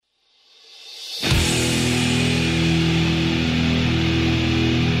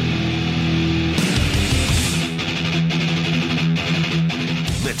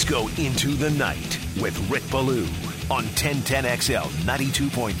Into the Night with Rick Ballou on 1010XL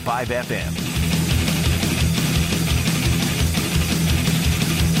 92.5 FM.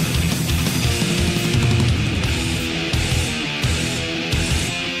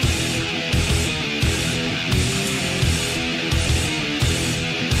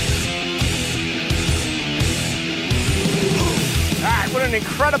 What an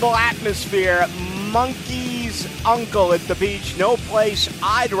incredible atmosphere. Monkey's Uncle at the beach. No place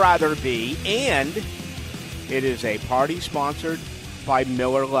I'd rather be. And it is a party sponsored by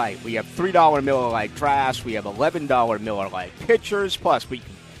Miller Lite. We have $3 Miller Lite drafts. We have $11 Miller Lite pitchers. Plus, we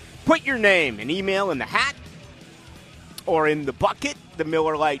can put your name and email in the hat or in the bucket, the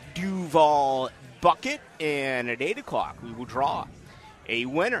Miller Lite Duval bucket. And at 8 o'clock, we will draw a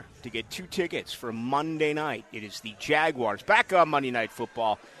winner to get 2 tickets for Monday night. It is the Jaguars back on Monday Night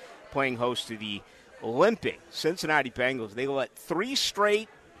Football, playing host to the limping Cincinnati Bengals. They let 3 straight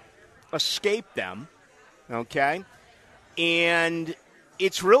escape them, okay? And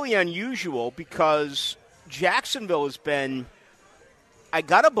it's really unusual because Jacksonville has been, I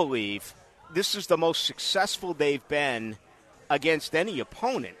gotta believe, this is the most successful they've been against any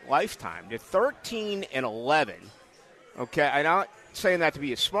opponent lifetime. They're 13-11, okay? I'm not saying that to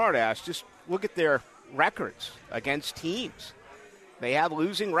be a smartass. Just look at their records against teams. They have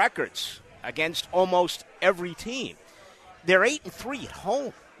losing records against almost every team. They're 8-3 at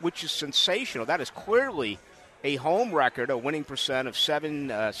home, which is sensational. That is clearly a home record, a winning percent of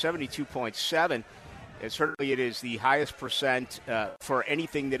 72.7. And certainly it is the highest percent for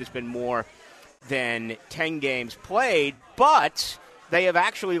anything that has been more than 10 games played. But they have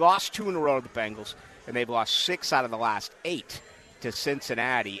actually lost 2 in a row to the Bengals, and they've lost 6 out of the last 8 to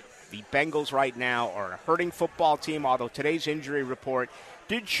Cincinnati. The Bengals right now are a hurting football team, although today's injury report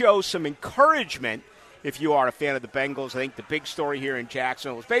did show some encouragement if you are a fan of the Bengals. I think the big story here in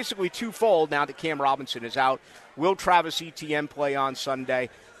Jacksonville is basically twofold now that Cam Robinson is out. Will Travis Etienne play on Sunday?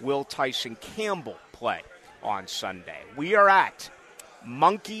 Will Tyson Campbell play on Sunday? We are at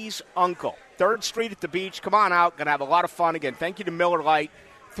Monkey's Uncle, 3rd Street at the beach. Come on out. Going to have a lot of fun. Again, thank you to Miller Lite.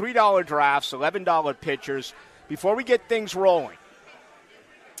 $3 drafts, $11 pitchers. Before we get things rolling,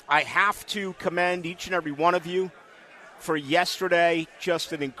 I have to commend each and every one of you for yesterday.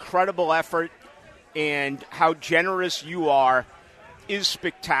 Just an incredible effort, and how generous you are is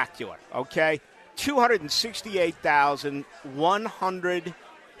spectacular, okay?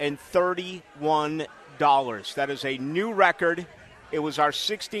 $268,131. That is a new record. It was our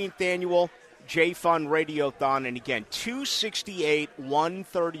 16th annual J-Fund Radiothon, and again,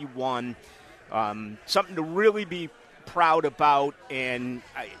 $268,131. Something to really be proud about, and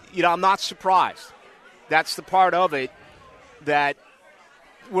I'm not surprised. That's the part of it that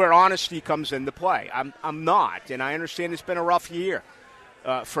where honesty comes into play. I'm not, and I understand it's been a rough year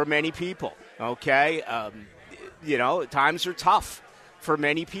for many people. Okay, times are tough for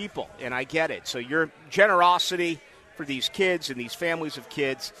many people, and I get it. So your generosity for these kids and these families of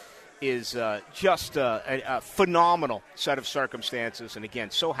kids is just a phenomenal set of circumstances, and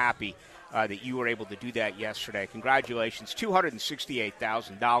again, so happy that you were able to do that yesterday. Congratulations,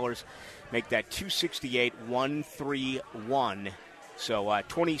 $268,000. Make that $268,131. So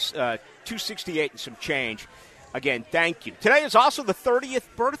 $268 and some change. Again, thank you. Today is also the 30th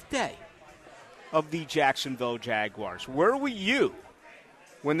birthday of the Jacksonville Jaguars. Where were you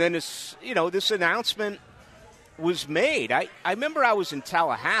when then this announcement was made? I remember I was in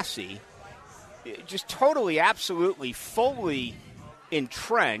Tallahassee, just totally, absolutely, fully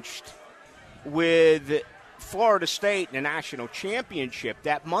entrenched with Florida State in a national championship.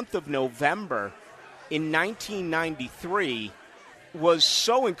 That month of November in 1993 was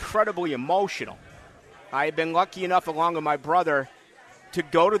so incredibly emotional. I had been lucky enough, along with my brother, to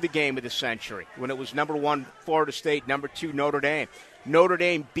go to the game of the century when it was number 1 Florida State, number 2 Notre Dame. Notre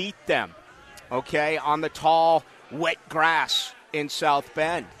Dame beat them, okay, on the tall, wet grass in South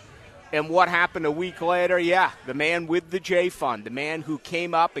Bend. And what happened a week later? Yeah, the man with the J-Fund, the man who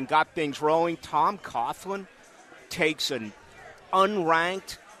came up and got things rolling, Tom Coughlin, takes an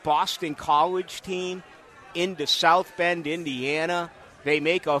unranked Boston College team into South Bend, Indiana. They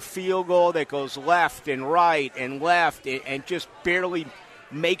make a field goal that goes left and right and left and just barely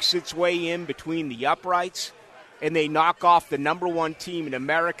makes its way in between the uprights. And they knock off the number 1 team in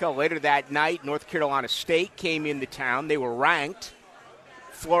America. Later that night, North Carolina State came into town. They were ranked.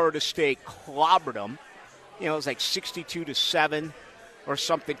 Florida State clobbered them. It was like 62-7 or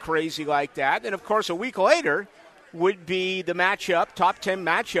something crazy like that. And, of course, a week later would be the matchup, top 10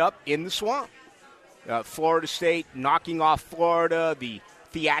 matchup in the Swamp. Florida State knocking off Florida, the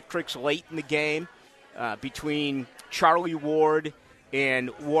theatrics late in the game between Charlie Ward and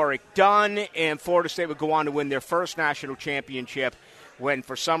Warwick Dunn, and Florida State would go on to win their first national championship when,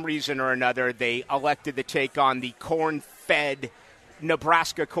 for some reason or another, they elected to take on the corn-fed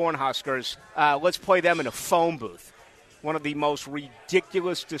Nebraska Cornhuskers. Let's play them in a phone booth. One of the most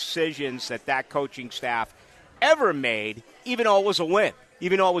ridiculous decisions that coaching staff ever made, even though it was a win,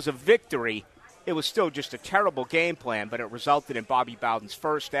 even though it was a victory. It was still just a terrible game plan, but it resulted in Bobby Bowden's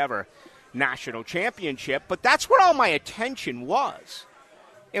first ever national championship. But that's where all my attention was.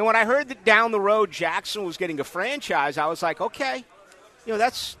 And when I heard that down the road Jackson was getting a franchise, I was like, okay,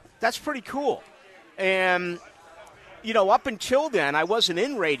 that's pretty cool. And, up until then, I wasn't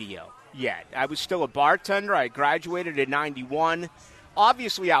in radio yet. I was still a bartender. I graduated in 91.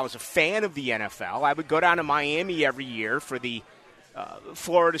 Obviously, I was a fan of the NFL. I would go down to Miami every year for the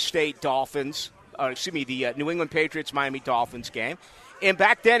Florida State Dolphins, the New England Patriots Miami Dolphins game. And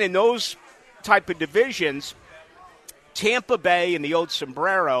back then in those type of divisions, Tampa Bay and the old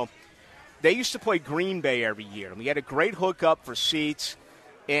Sombrero, they used to play Green Bay every year. And we had a great hookup for seats.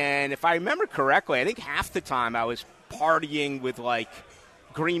 And if I remember correctly, I think half the time I was partying with,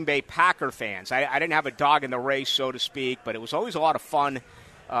 Green Bay Packer fans. I didn't have a dog in the race, so to speak, but it was always a lot of fun.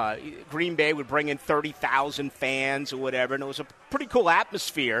 Green Bay would bring in 30,000 fans or whatever, and it was a pretty cool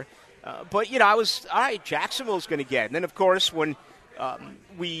atmosphere. But I was, all right, Jacksonville's going to get it. And then, of course, when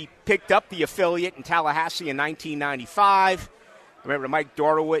we picked up the affiliate in Tallahassee in 1995, I remember Mike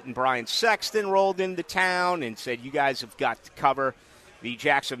Dordewitt and Brian Sexton rolled into town and said, you guys have got to cover the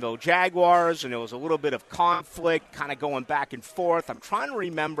Jacksonville Jaguars, and there was a little bit of conflict kind of going back and forth. I'm trying to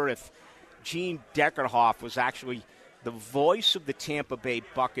remember if Gene Deckerhoff was actually the voice of the Tampa Bay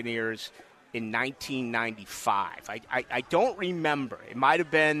Buccaneers in 1995. I don't remember. It might have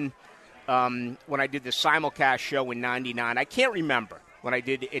been when I did the simulcast show in 99. I can't remember. When I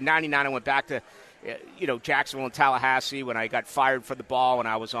did in 99, I went back to Jacksonville and Tallahassee when I got fired for the ball when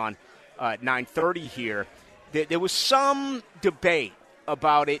I was on 930 here. There was some debate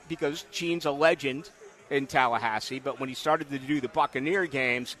about it because Gene's a legend in Tallahassee, but when he started to do the Buccaneer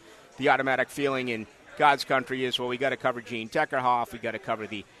games, the automatic feeling in God's country is, well, we got to cover Gene Deckerhoff, we got to cover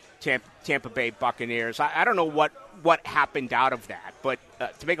the Tampa Bay Buccaneers. I don't know what happened out of that, but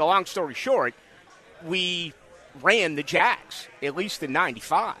to make a long story short, we ran the Jags, at least in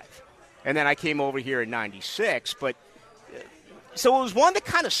 95, and then I came over here in 96, but so it was one that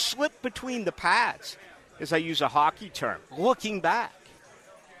kind of slipped between the pads, as I use a hockey term, looking back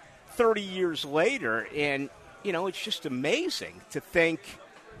 30 years later, and, it's just amazing to think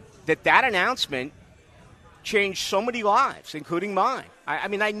that announcement changed so many lives, including mine. I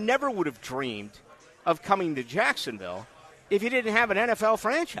mean, I never would have dreamed of coming to Jacksonville if you didn't have an NFL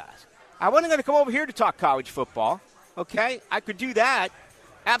franchise. I wasn't going to come over here to talk college football, okay? I could do that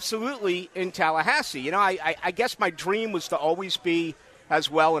absolutely in Tallahassee. I guess my dream was to always be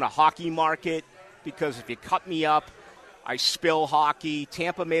as well in a hockey market, because if you cut me up, I spill hockey.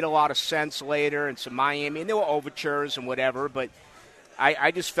 Tampa made a lot of sense later, and some Miami, and there were overtures and whatever, but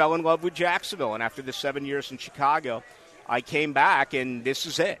I just fell in love with Jacksonville, and after the 7 years in Chicago, I came back, and this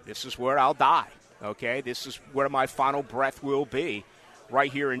is it. This is where I'll die, okay? This is where my final breath will be,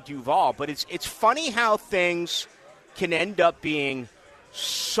 right here in Duval. But it's funny how things can end up being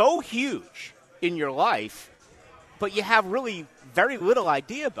so huge in your life, but you have really very little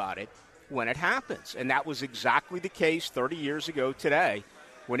idea about it when it happens. And that was exactly the case 30 years ago today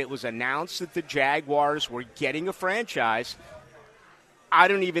when it was announced that the Jaguars were getting a franchise. I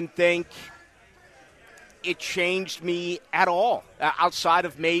don't even think it changed me at all, outside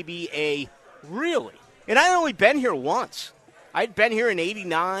of maybe and I'd only been here once. I'd been here in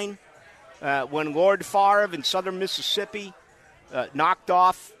 89 when Lord Favre in southern Mississippi knocked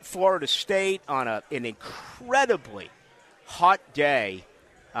off Florida State on an incredibly hot day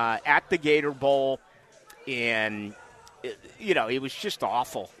at the Gator Bowl, and it was just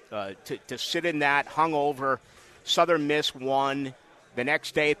awful to sit in that hungover. Southern Miss won. The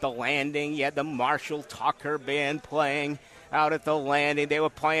next day at the Landing, you had the Marshall Tucker band playing out at the Landing. They were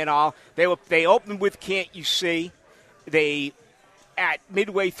playing they opened with Can't You See. At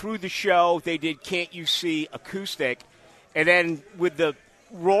midway through the show, they did Can't You See acoustic, and then with the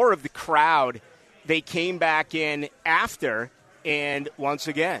roar of the crowd, they came back in after and once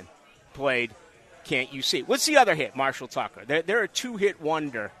again played Can't You See. What's the other hit, Marshall Tucker? They're a two-hit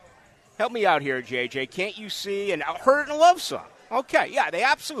wonder. Help me out here, JJ. Can't You See and Heard It in a Love Song. Okay, yeah, they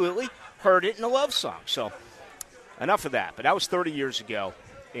absolutely heard it in a love song. So enough of that. But that was 30 years ago,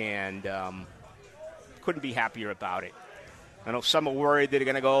 and couldn't be happier about it. I know some are worried that they're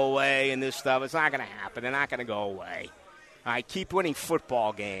going to go away and this stuff. It's not going to happen. They're not going to go away. All right, keep winning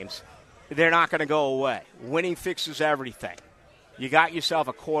football games. They're not going to go away. Winning fixes everything. You got yourself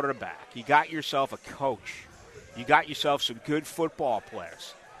a quarterback. You got yourself a coach. You got yourself some good football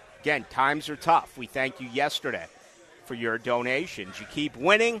players. Again, times are tough. We thank you yesterday for your donations. You keep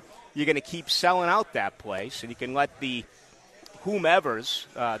winning, you're going to keep selling out that place, and you can let the whomevers,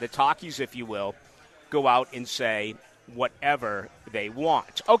 the talkies, if you will, go out and say whatever they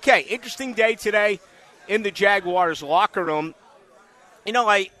want. Okay, interesting day today in the Jaguars locker room. You know,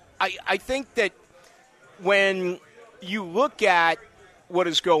 I think that when you look at what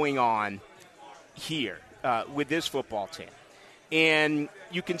is going on here with this football team, and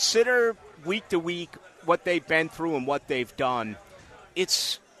you consider week to week what they've been through and what they've done,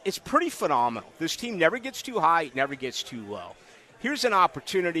 it's pretty phenomenal. This team never gets too high, it never gets too low. Here's an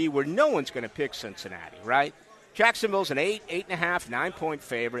opportunity where no one's going to pick Cincinnati, right? Jacksonville's an 8.5, 9-point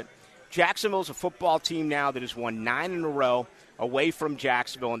favorite. Jacksonville's a football team now that has won 9 in a row away from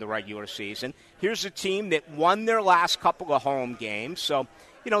Jacksonville in the regular season. Here's a team that won their last couple of home games. So,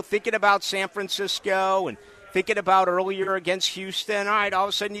 you know, thinking about San Francisco and thinking about earlier against Houston, all right, all of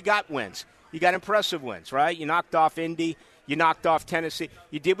a sudden you got wins. You got impressive wins, right? You knocked off Indy. You knocked off Tennessee.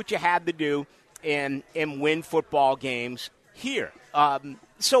 You did what you had to do and win football games here.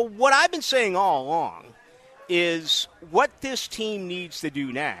 So what I've been saying all along is what this team needs to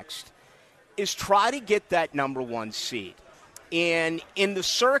do next is try to get that number one seed. And in the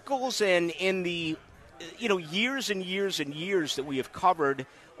circles and in the years and years and years that we have covered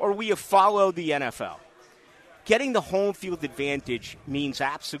or we have followed the NFL, getting the home field advantage means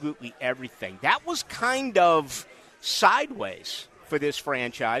absolutely everything. That was kind of sideways for this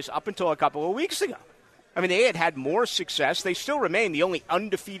franchise up until a couple of weeks ago. I mean, they had more success. They still remain the only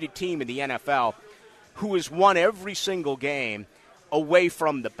undefeated team in the NFL who has won every single game away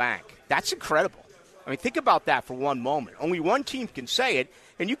from the bank. That's incredible. I mean, think about that for one moment. Only one team can say it,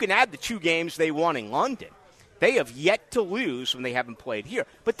 and you can add the 2 games they won in London. They have yet to lose when they haven't played here.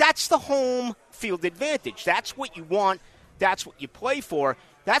 But that's the home field advantage. That's what you want. That's what you play for.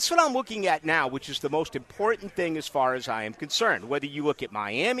 That's what I'm looking at now, which is the most important thing as far as I am concerned. Whether you look at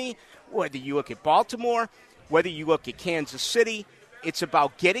Miami, whether you look at Baltimore, whether you look at Kansas City, it's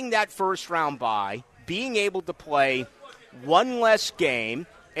about getting that first-round bye, being able to play one less game,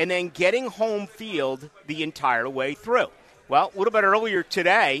 and then getting home field the entire way through. Well, a little bit earlier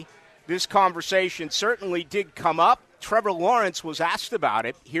today, this conversation certainly did come up. Trevor Lawrence was asked about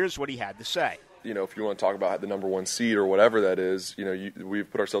it. Here's what he had to say. You know, if you want to talk about the number one seed or whatever that is,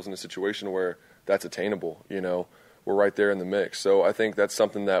 we've put ourselves in a situation where that's attainable. We're right there in the mix. So I think that's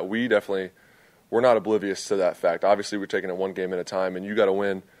something that we're not oblivious to that fact. Obviously, we're taking it one game at a time, and you got to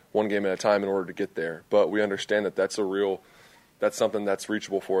win one game at a time in order to get there. But we understand that that's something that's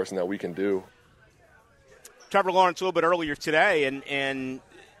reachable for us and that we can do. Trevor Lawrence a little bit earlier today, and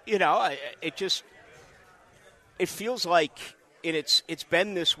it feels like it's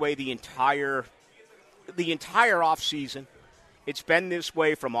been this way the entire offseason. It's been this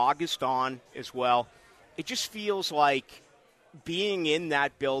way from August on as well. It just feels like being in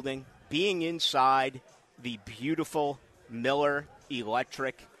that building, being inside the beautiful Miller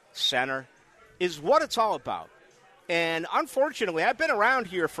Electric Center is what it's all about. And unfortunately, I've been around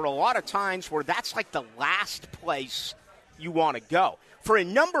here for a lot of times where that's like the last place you want to go. For a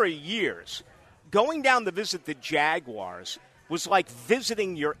number of years, going down to visit the Jaguars was like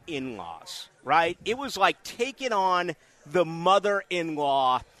visiting your in-laws, right? It was like taking on the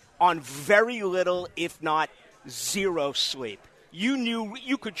mother-in-law on very little, if not zero sleep. You knew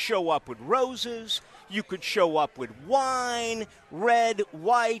you could show up with roses. You could show up with wine, red,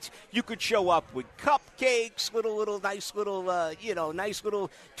 white. You could show up with cupcakes, nice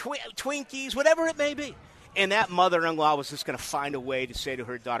little Twinkies, whatever it may be. And that mother-in-law was just going to find a way to say to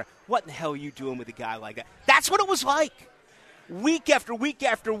her daughter, what in the hell are you doing with a guy like that? That's what it was like. Week after week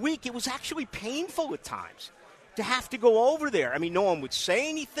after week, it was actually painful at times to have to go over there. I mean, no one would say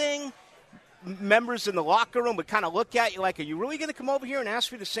anything. Members in the locker room would kind of look at you like, are you really going to come over here and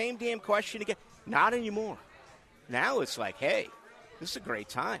ask me the same damn question again? Not anymore. Now it's like, hey, this is a great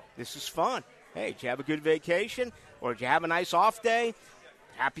time. This is fun. Hey, did you have a good vacation? Or did you have a nice off day?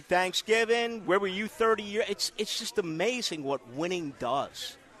 Happy Thanksgiving. Where were you 30 years? It's just amazing what winning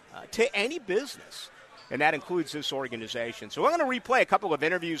does to any business, and that includes this organization. So I'm going to replay a couple of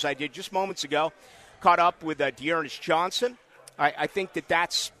interviews I did just moments ago. Caught up with Dearness Johnson. I think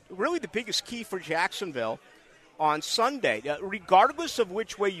that's really the biggest key for Jacksonville on Sunday. Regardless of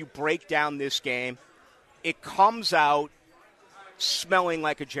which way you break down this game, it comes out smelling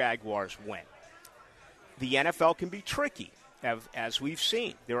like a Jaguars win. The NFL can be tricky, as we've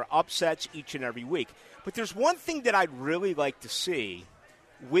seen. There are upsets each and every week. But there's one thing that I'd really like to see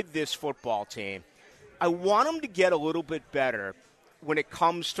with this football team. I want them to get a little bit better when it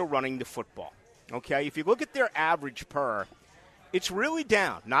comes to running the football. Okay, if you look at their average per, it's really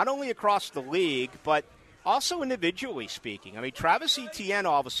down, not only across the league, but also individually speaking. I mean, Travis Etienne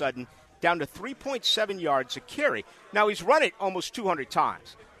all of a sudden down to 3.7 yards a carry. Now, he's run it almost 200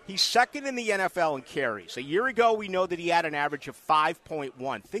 times. He's second in the NFL in carries. A year ago, we know that he had an average of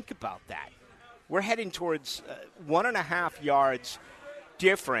 5.1. Think about that. We're heading towards 1.5 yards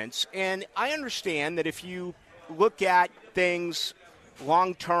difference. And I understand that if you look at things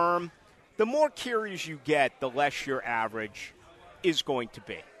long term, the more carries you get, the less your average is going to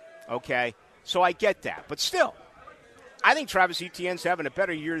be. Okay? So I get that. But still, I think Travis Etienne's having a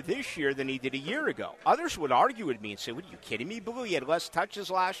better year this year than he did a year ago. Others would argue with me and say, what, are you kidding me, Ballou? He had less touches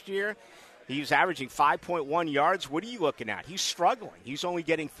last year. He was averaging 5.1 yards. What are you looking at? He's struggling. He's only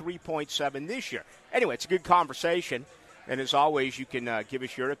getting 3.7 this year. Anyway, it's a good conversation. And as always, you can give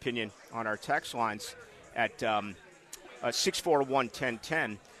us your opinion on our text lines at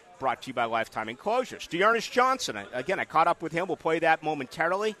 641-1010, brought to you by Lifetime Enclosures. Dearness Johnson, again, I caught up with him. We'll play that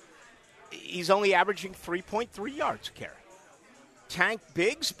momentarily. He's only averaging 3.3 yards a carry. Tank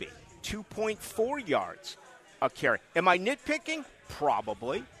Bigsby, 2.4 yards a carry. Am I nitpicking?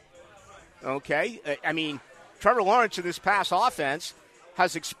 Probably. Okay. I mean, Trevor Lawrence in this pass offense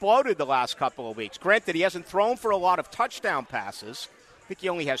has exploded the last couple of weeks. Granted, he hasn't thrown for a lot of touchdown passes. I think he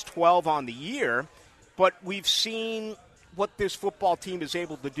only has 12 on the year. But we've seen what this football team is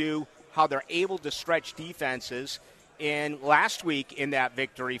able to do, how they're able to stretch defenses. And last week in that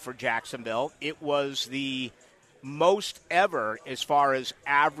victory for Jacksonville, it was the most ever as far as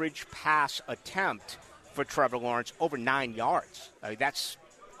average pass attempt for Trevor Lawrence, over 9 yards. I mean, that's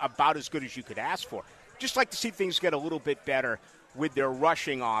about as good as you could ask for. Just like to see things get a little bit better with their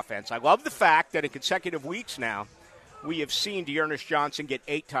rushing offense. I love the fact that in consecutive weeks now, we have seen Dearness Johnson get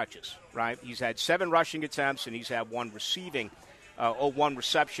 8 touches, right? He's had 7 rushing attempts, and he's had 1 reception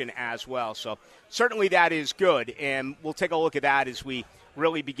as well. So certainly that is good, and we'll take a look at that as we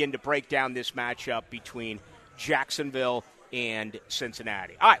really begin to break down this matchup between Jacksonville and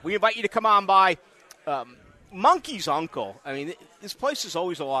Cincinnati. All right, we invite you to come on by Monkey's Uncle. I mean, this place is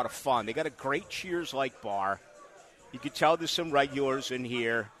always a lot of fun. They got a great Cheers-like bar. You can tell there's some regulars in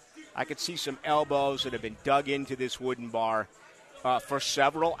here. I could see some elbows that have been dug into this wooden bar for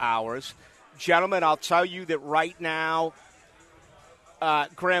several hours. Gentlemen, I'll tell you that right now,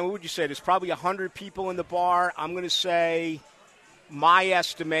 Graham, what would you say? There's probably 100 people in the bar. I'm going to say my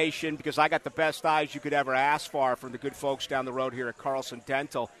estimation, because I got the best eyes you could ever ask for from the good folks down the road here at Carlson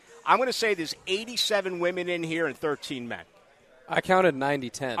Dental, I'm going to say there's 87 women in here and 13 men. I counted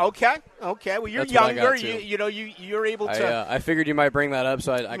 90-10. Okay. Well, you're That's younger. You're able to. I figured you might bring that up,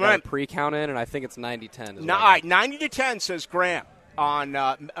 so I got a pre-count in, and I think it's 90-10. All right, 90-10 says Graham. On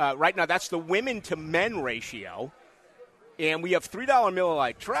right now, that's the women to men ratio. And we have $3 Miller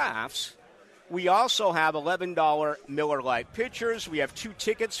Lite drafts. We also have $11 Miller Lite pitchers. We have 2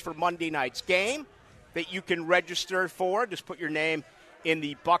 tickets for Monday night's game that you can register for. Just put your name in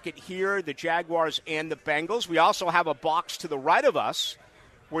the bucket here, the Jaguars and the Bengals. We also have a box to the right of us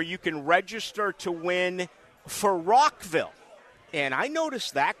where you can register to win for Rockville. And I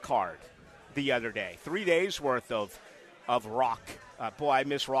noticed that card the other day. 3 days worth of rock. Boy, I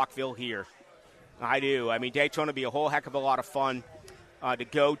miss Rockville here. I do. I mean, Daytona will be a whole heck of a lot of fun to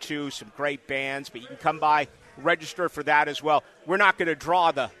go to, some great bands. But you can come by, register for that as well. We're not going to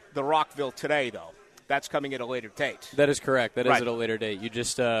draw the Rockville today, though. That's coming at a later date. That is correct. That is at a later date. You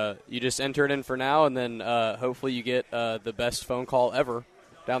just enter it in for now, and then hopefully you get the best phone call ever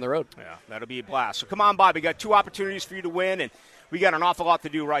down the road. Yeah, that'll be a blast. So come on by. We got 2 opportunities for you to win, and we got an awful lot to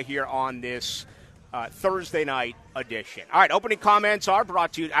do right here on this Thursday night edition. All right, opening comments are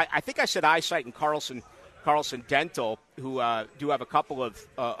brought to you. I think I said Eyesight and Carlson Dental, who do have a couple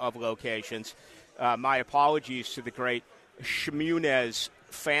of locations. My apologies to the great Shmunez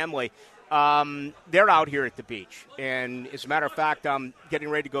family. They're out here at the beach, and as a matter of fact, I'm getting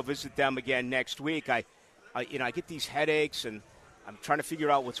ready to go visit them again next week. I get these headaches, and I'm trying to figure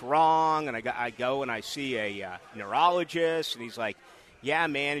out what's wrong, and I go and I see a neurologist, and he's like, "Yeah,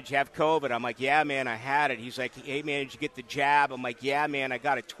 man, did you have COVID?" I'm like, "Yeah, man, I had it." He's like, "Hey, man, did you get the jab?" I'm like, "Yeah, man, I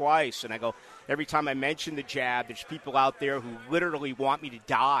got it twice." And I go, every time I mention the jab, there's people out there who literally want me to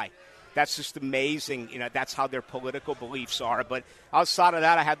die. That's just amazing. That's how their political beliefs are. But outside of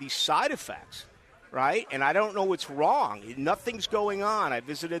that, I have these side effects, right? And I don't know what's wrong. Nothing's going on. I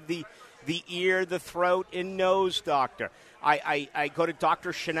visited the ear, the throat, and nose doctor. I go to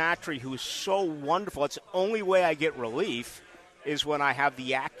Dr. Shinatri, who is so wonderful. It's the only way I get relief is when I have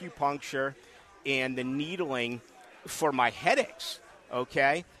the acupuncture and the needling for my headaches,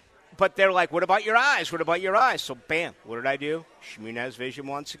 okay? But they're like, what about your eyes? What about your eyes? So, bam, what did I do? Shmunez Vision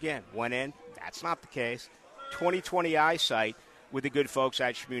once again. Went in. That's not the case. 20/20 eyesight with the good folks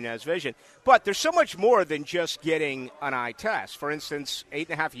at Shmunez Vision. But there's so much more than just getting an eye test. For instance,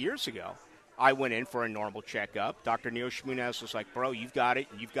 8.5 years ago, I went in for a normal checkup. Dr. Neil Shmunez was like, bro, you've got it,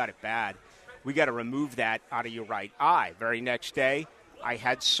 and you've got it bad. We got to remove that out of your right eye. Very next day, I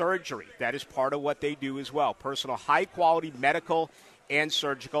had surgery. That is part of what they do as well. Personal high-quality medical and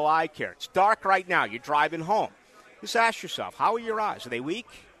surgical eye care. It's dark right now. You're driving home. Just ask yourself, how are your eyes? Are they weak?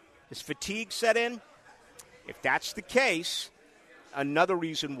 Is fatigue set in? If that's the case, another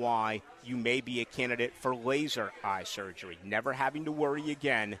reason why you may be a candidate for laser eye surgery, never having to worry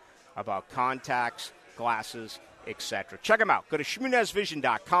again about contacts, glasses, etc. Check them out. Go to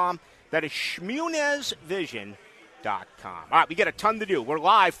shmunezvision.com. That is shmunezvision.com. All right, we got a ton to do. We're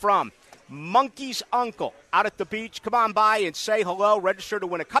live from Monkey's Uncle out at the beach. Come on by and say hello. Register to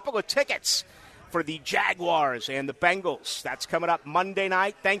win a couple of tickets for the Jaguars and the Bengals. That's coming up Monday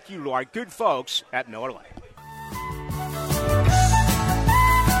night. Thank you to our good folks at Miller Lite.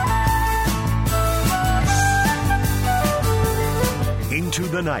 Into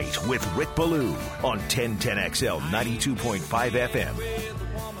the Night with Rick Ballou on 1010XL 92.5 FM.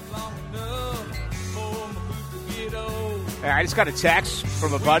 I just got a text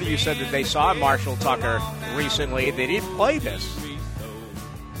from a buddy who said that they saw Marshall Tucker recently. They didn't play this.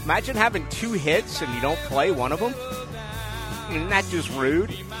 Imagine having 2 hits and you don't play one of them. Isn't that just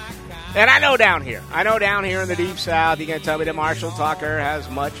rude? And I know down here in the Deep South, you're going to tell me that Marshall Tucker has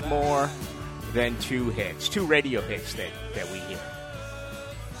much more than 2 hits, 2 radio hits that we hear.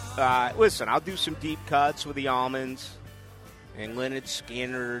 Listen, I'll do some deep cuts with the Almonds and Leonard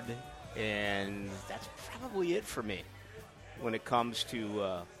Skinner, and that's probably it for me when it comes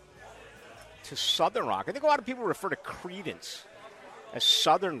to Southern rock. I think a lot of people refer to Creedence as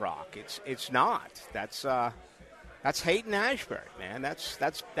Southern rock. It's not. That's Hayden Ashbury, man. That's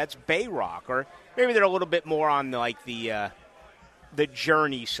Bay rock, or maybe they're a little bit more on the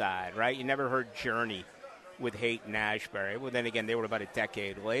Journey side, right? You never heard Journey with Hayden Ashbury. Well, then again, they were about a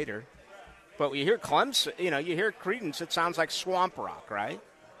decade later. But when you hear Clemson, you hear Creedence, it sounds like swamp rock, right?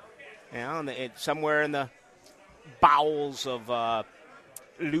 It's somewhere in the bowels of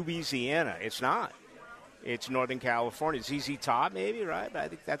Louisiana. It's not. It's Northern California. ZZ Top, maybe, right? But I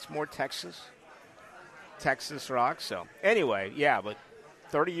think that's more Texas rock. So, anyway, yeah, but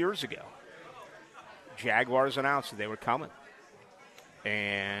 30 years ago, Jaguars announced that they were coming.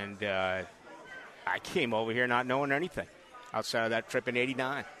 And I came over here not knowing anything outside of that trip in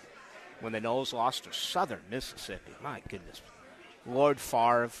 '89 when the Noles lost to Southern Mississippi. My goodness. Lord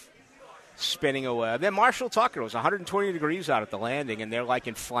Favre spinning away. Then Marshall Tucker, it was 120 degrees out at the landing, and they're like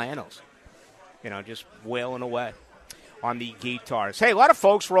in flannels, just wailing away on the guitars. Hey, a lot of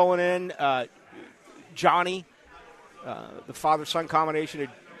folks rolling in. Johnny, the father-son combination of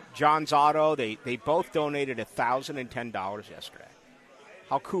John's Auto, they both donated $1,010 yesterday.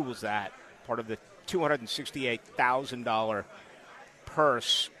 How cool was that? Part of the $268,000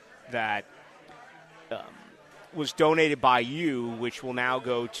 purse that was donated by you, which will now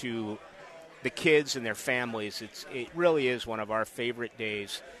go to the kids and their families. It really is one of our favorite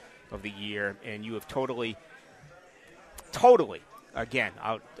days of the year, and you have totally, again,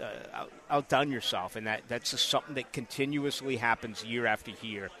 outdone yourself, and that's just something that continuously happens year after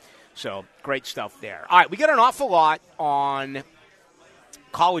year. So great stuff there. All right, we got an awful lot on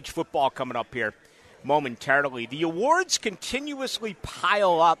college football coming up here momentarily. The awards continuously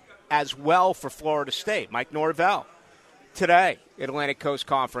pile up as well for Florida State. Mike Norvell today, Atlantic Coast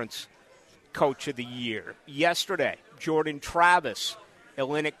Conference Coach of the Year. Yesterday, Jordan Travis,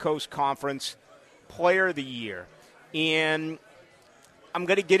 Atlantic Coast Conference Player of the Year. And I'm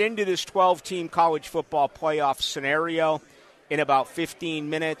going to get into this 12-team college football playoff scenario in about 15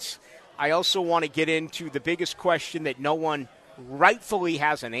 minutes. I also want to get into the biggest question that no one rightfully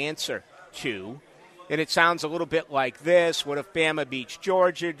has an answer to. And it sounds a little bit like this. What if Bama beats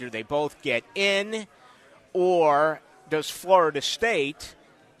Georgia? Do they both get in? Or does Florida State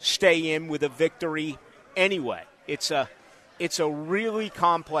stay in with a victory anyway? It's a really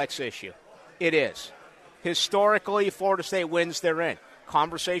complex issue. It is. Historically, Florida State wins, they're in.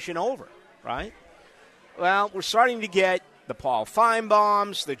 Conversation over, right? Well, we're starting to get the Paul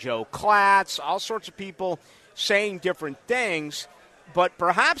Feinbaums, the Joe Klatz, all sorts of people saying different things. But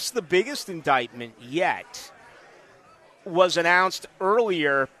perhaps the biggest indictment yet was announced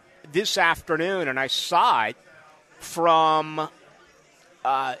earlier this afternoon, and I saw it from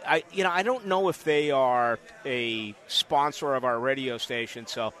I don't know if they are a sponsor of our radio station,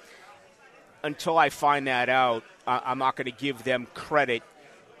 so until I find that out, I'm not going to give them credit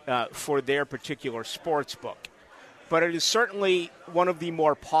for their particular sports book. But it is certainly one of the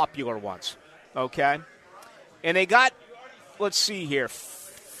more popular ones, okay? And they got, let's see here,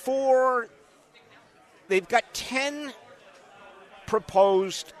 they've got 10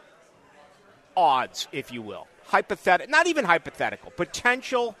 proposed odds, if you will. Not even hypothetical,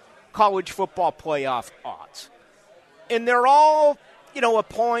 potential college football playoff odds. And they're all, a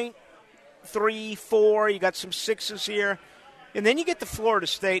point, 3, 4, you got some 6s here. And then you get to Florida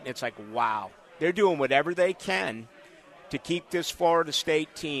State, and it's like, wow, they're doing whatever they can to keep this Florida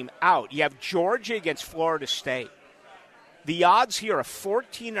State team out. You have Georgia against Florida State. The odds here are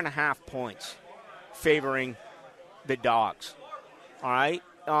 14.5 points favoring the Dogs. All right?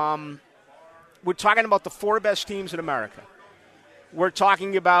 We're talking about the 4 best teams in America. We're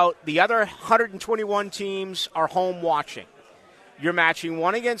talking about the other 121 teams are home watching. You're matching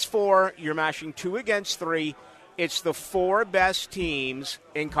 1 against 4. You're matching 2 against 3. It's the 4 best teams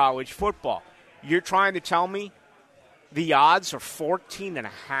in college football. You're trying to tell me the odds are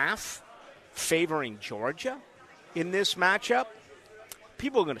 14.5 favoring Georgia in this matchup?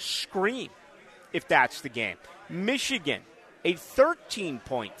 People are going to scream if that's the game. Michigan, a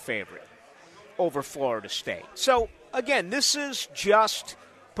 13-point favorite over Florida State. So, again, this is just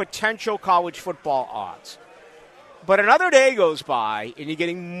potential college football odds. But another day goes by, and you're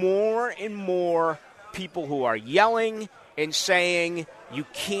getting more and more people who are yelling and saying you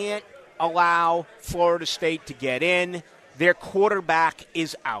can't allow Florida State to get in. Their quarterback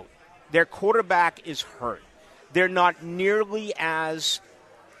is out. Their quarterback is hurt. They're not nearly as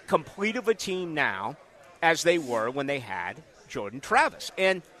complete of a team now as they were when they had Jordan Travis.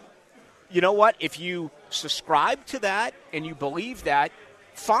 And you know what? If you subscribe to that and you believe that,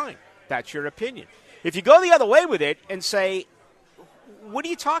 fine. That's your opinion. If you go the other way with it and say, what are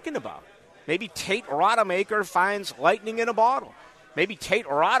you talking about? Maybe Tate Rodemaker finds lightning in a bottle. Maybe Tate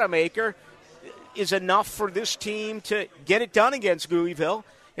Rodemaker is enough for this team to get it done against Louisville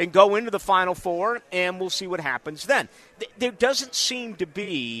and go into the Final Four, and we'll see what happens then. There doesn't seem to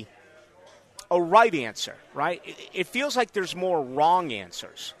be a right answer, right? It feels like there's more wrong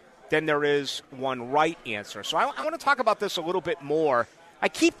answers than there is one right answer. So I want to talk about this a little bit more. I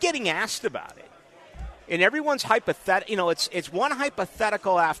keep getting asked about it. And everyone's hypothetical, it's one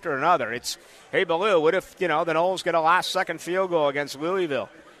hypothetical after another. It's, hey, Ballou, what if, the Noles get a last-second field goal against Louisville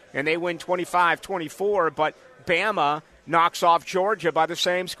and they win 25-24, but Bama knocks off Georgia by the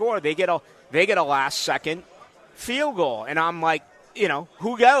same score? They get a last-second field goal. And I'm like,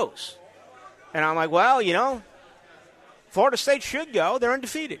 who goes? And I'm like, well, Florida State should go. They're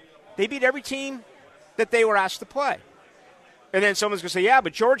undefeated. They beat every team that they were asked to play. And then someone's going to say, yeah,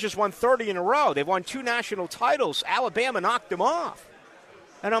 but Georgia's won 30 in a row. They've won 2 national titles. Alabama knocked them off.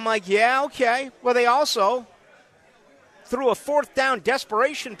 And I'm like, yeah, okay. Well, they also threw a 4th down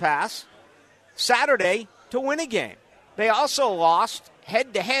desperation pass Saturday to win a game. They also lost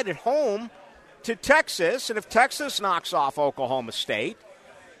head-to-head at home to Texas. And if Texas knocks off Oklahoma State,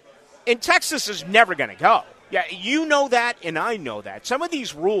 and Texas is never going to go. Yeah, you know that, and I know that. Some of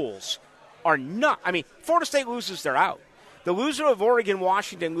these rules are not. I mean, Florida State loses, they're out. The loser of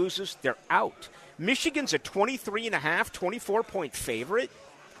Oregon-Washington loses, they're out. Michigan's a 23.5, 24-point favorite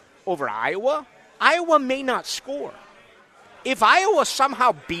over Iowa. Iowa may not score. If Iowa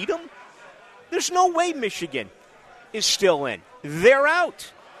somehow beat them, there's no way Michigan is still in. They're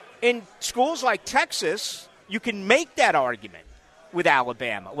out. In schools like Texas, you can make that argument with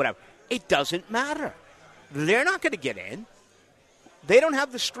Alabama, whatever. It doesn't matter. They're not going to get in. They don't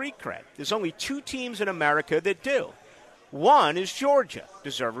have the street cred. There's only 2 teams in America that do. One is Georgia,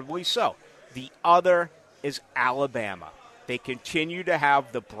 deservedly so. The other is Alabama. They continue to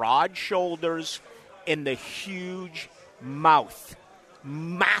have the broad shoulders and the huge mouth,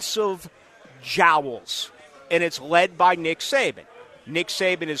 massive jowls, and it's led by Nick Saban. Nick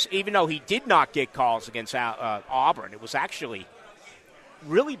Saban is, even though he did not get calls against Auburn, it was actually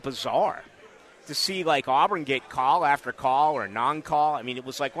really bizarre to see Auburn get call after call or non-call. I mean, it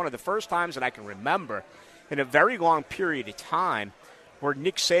was one of the first times that I can remember in a very long period of time where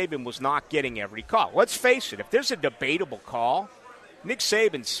Nick Saban was not getting every call. Let's face it, if there's a debatable call, Nick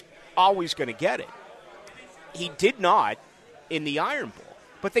Saban's always going to get it. He did not in the Iron Bowl,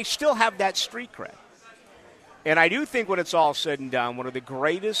 but they still have that street cred. And I do think when it's all said and done, one of the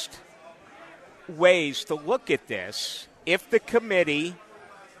greatest ways to look at this, if the committee,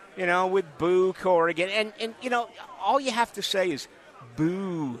 with Boo Corrigan, and all you have to say is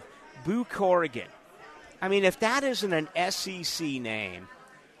Boo Corrigan. I mean, if that isn't an SEC name,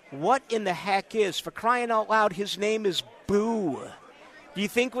 what in the heck is? For crying out loud, his name is Boo. Do you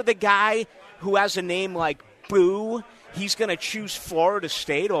think with a guy who has a name like Boo He's going to choose Florida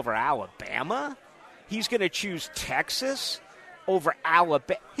State over Alabama. He's going to choose Texas over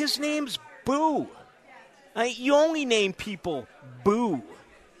Alabama. His name's Boo. You only name people Boo.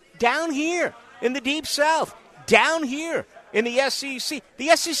 Down here in the Deep South, down here in the SEC.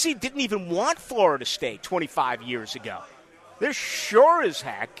 The SEC didn't even want Florida State 25 years ago. They're sure as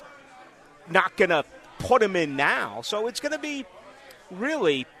heck not going to put him in now. So it's going to be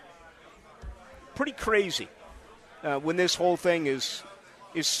really pretty crazy when this whole thing is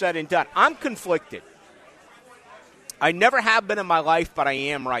said and done. I'm conflicted. I never have been in my life, but I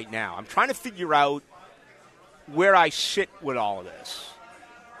am right now. I'm trying to figure out where I sit with all of this.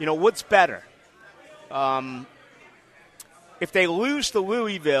 What's better? If they lose to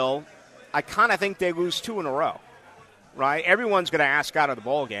Louisville, I kind of think they lose 2 in a row, right? Everyone's going to ask out of the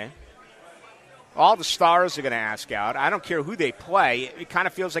bowl game. All the stars are going to ask out. I don't care who they play. It kind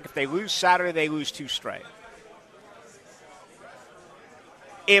of feels like if they lose Saturday, they lose 2 straight.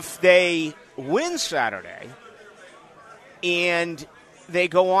 If they win Saturday and they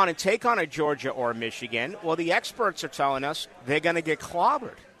go on and take on a Georgia or a Michigan, well, the experts are telling us they're going to get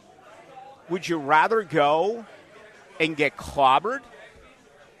clobbered. Would you rather go and get clobbered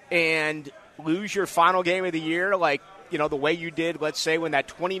and lose your final game of the year like, the way you did, let's say, when that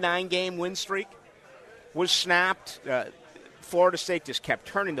 29-game win streak was snapped? Florida State just kept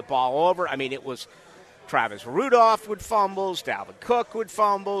turning the ball over. I mean, it was Travis Rudolph with fumbles, Dalvin Cook with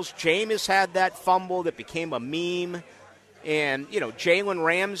fumbles. Jameis had that fumble that became a meme. And, Jalen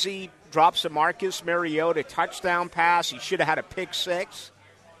Ramsey drops a Marcus Mariota touchdown pass. He should have had a pick 6.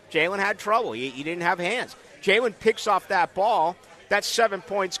 Jalen had trouble. He didn't have hands. Jalen picks off that ball. That's 7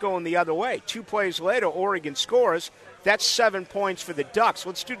 points going the other way. 2 plays later, Oregon scores. That's 7 points for the Ducks.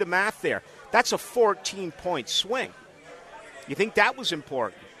 Let's do the math there. That's a 14-point swing. You think that was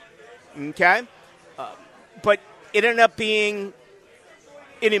important? Okay? But it ended up being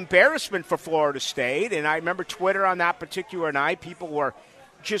an embarrassment for Florida State, and I remember Twitter on that particular night, people were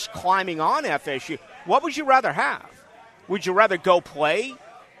just climbing on FSU. What would you rather have? Would you rather go play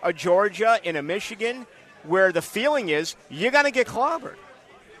a Georgia and a Michigan where the feeling is you're going to get clobbered?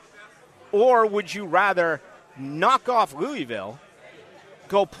 Or would you rather knock off Louisville,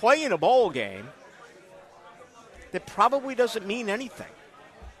 go play in a bowl game that probably doesn't mean anything?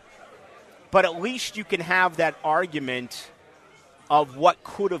 But at least you can have that argument of what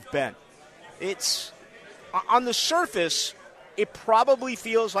could have been. It's, on the surface, it probably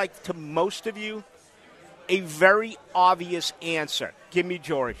feels like to most of you a very obvious answer. Give me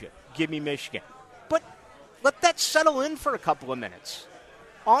Georgia. Give me Michigan. But let that settle in for a couple of minutes.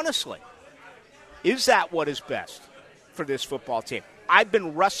 Honestly, is that what is best for this football team? I've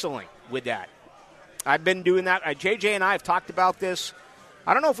been wrestling with that. I've been doing that. JJ and I have talked about this.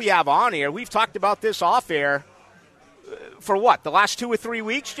 I don't know if we have on air. We've talked about this off air for what, the last 2 or 3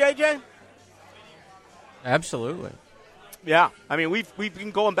 weeks, JJ? Absolutely. Yeah. I mean, we've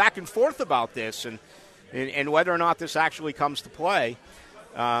been going back and forth about this and whether or not this actually comes to play.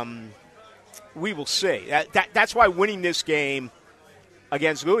 We will see. That's why winning this game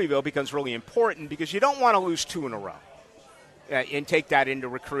against Louisville becomes really important, because you don't want to lose 2 in a row and take that into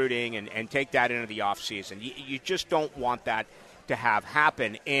recruiting and take that into the offseason. You just don't want that to have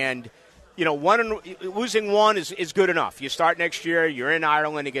happen. And, losing 1 is good enough. You start next year, you're in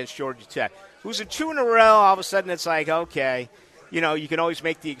Ireland against Georgia Tech. Losing 2 in a row, all of a sudden it's like, okay, you can always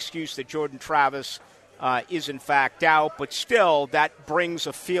make the excuse that Jordan Travis is in fact out, but still that brings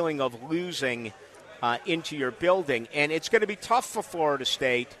a feeling of losing into your building. And it's going to be tough for Florida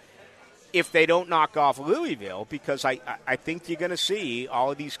State if they don't knock off Louisville, because I think you're going to see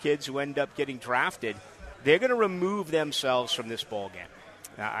all of these kids who end up getting drafted, they're going to remove themselves from this bowl game.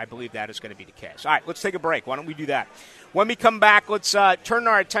 I believe that is going to be the case. All right, let's take a break. Why don't we do that? When we come back, let's turn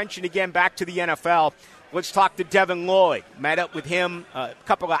our attention again back to the NFL. Let's talk to Devin Lloyd. Met up with him a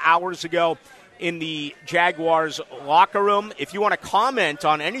couple of hours ago in the Jaguars locker room. If you want to comment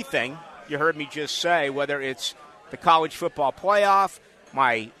on anything you heard me just say, whether it's the college football playoff,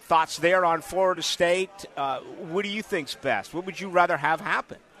 my thoughts there on Florida State, what do you think's best? What would you rather have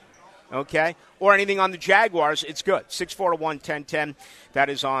happen? Okay? Or anything on the Jaguars, it's good. 641-1010. That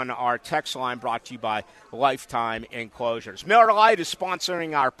is on our text line, brought to you by Lifetime Enclosures. Miller Lite is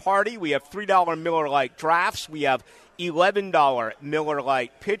sponsoring our party. We have $3 Miller Lite drafts. We have $11 Miller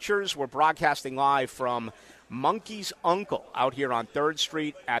Lite pitchers. We're broadcasting live from Monkey's Uncle out here on 3rd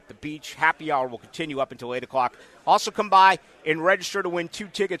Street at the beach. Happy hour will continue up until 8 o'clock. Also come by and register to win 2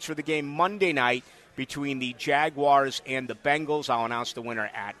 tickets for the game Monday night between the Jaguars and the Bengals. I'll announce the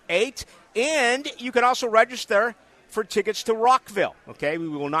winner at 8. And you can also register for tickets to Rockville. Okay, we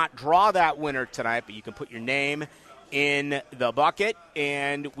will not draw that winner tonight, but you can put your name in the bucket,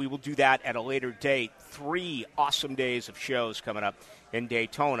 and we will do that at a later date. 3 awesome days of shows coming up in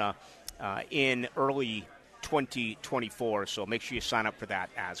Daytona in early 2024, so make sure you sign up for that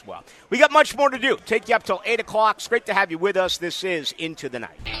as well. We got much more to do. Take you up till 8 o'clock. It's great to have you with us. This is Into the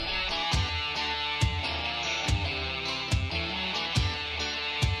Night.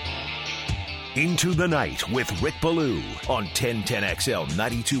 Into the Night with Rick Ballou on 1010XL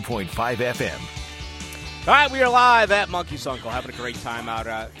 92.5 FM. All right, we are live at Monkey's Uncle, having a great time out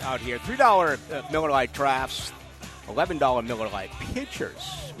here. $3 Miller Lite drafts, $11 Miller Lite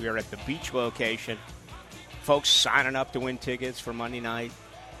pitchers. We are at the beach location. Folks signing up to win tickets for Monday night.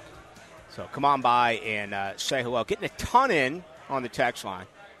 So come on by and say hello. Getting a ton in on the text line,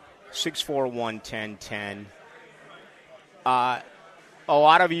 641-1010. A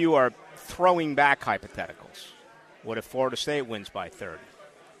lot of you are throwing back hypotheticals. What if Florida State wins by 30?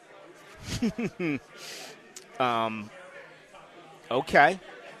 Okay.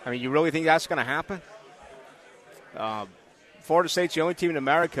 I mean, you really think that's going to happen? Florida State's the only team in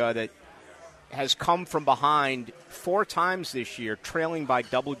America that has come from behind 4 times this year, trailing by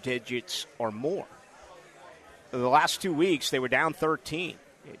double digits or more. The last 2 weeks, they were down 13.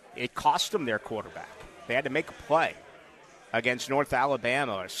 It cost them their quarterback. They had to make a play against North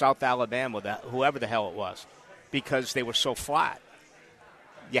Alabama or South Alabama, whoever the hell it was, because they were so flat.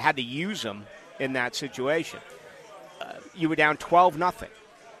 You had to use them in that situation. You were down 12-0,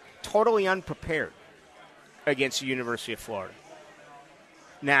 totally unprepared against the University of Florida.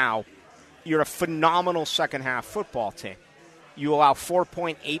 Now, you're a phenomenal second-half football team. You allow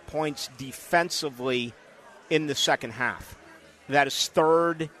 4.8 points defensively in the second half. That is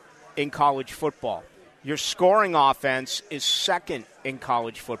third in college football. Your scoring offense is second in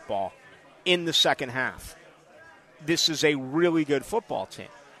college football in the second half. This is a really good football team.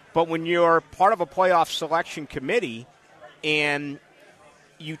 But when you're part of a playoff selection committee and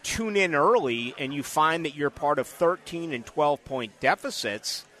you tune in early and you find that you're part of 13 and 12-point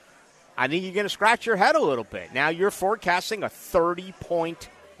deficits, I think you're going to scratch your head a little bit. Now you're forecasting a 30-point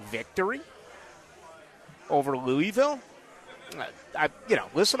victory over Louisville.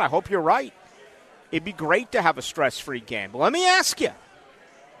 Listen, I hope you're right. It'd be great to have a stress-free game. But let me ask you,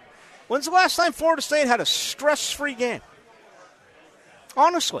 when's the last time Florida State had a stress-free game?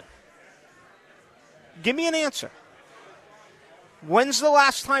 Honestly. Give me an answer. When's the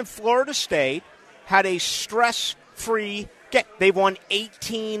last time Florida State had a stress-free game? They've won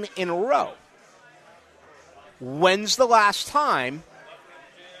 18 in a row. When's the last time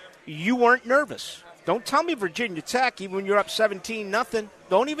you weren't nervous? Don't tell me Virginia Tech, even when you're up 17-0.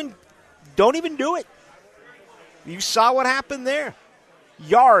 Don't even do it. You saw what happened there.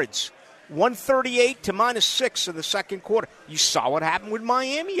 Yards, 138 to -6 in the second quarter. You saw what happened with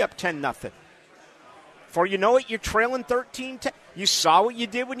Miami up 10-0. Before you know it, you're trailing 13-10. You saw what you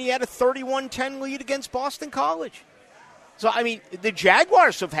did when you had a 31-10 lead against Boston College. So, I mean, the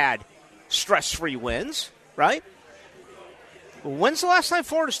Jaguars have had stress-free wins, right? When's the last time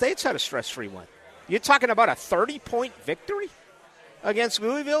Florida State's had a stress-free win? You're talking about a 30-point victory against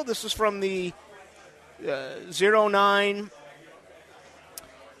Louisville? This is from the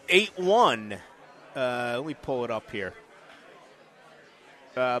 0981. Let me pull it up here.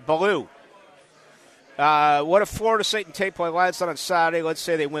 Ballou. What if Florida State and Tate play Lansdowne on Saturday? Let's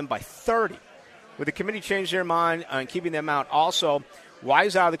say they win by 30. Would the committee change their mind on keeping them out? Also, why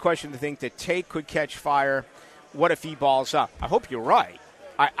is it out of the question to think that Tate could catch fire? What if he balls up? I hope you're right.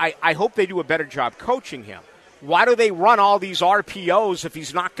 I hope they do a better job coaching him. Why do they run all these RPOs if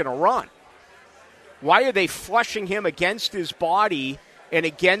he's not going to run? Why are they flushing him against his body and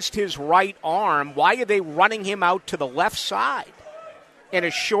against his right arm? Why are they running him out to the left side in a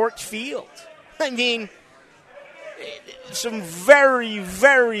short field? I mean, some very,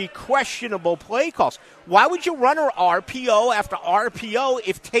 very questionable play calls. Why would you run an RPO after RPO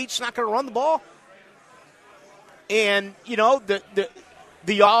if Tate's not going to run the ball? And, you know,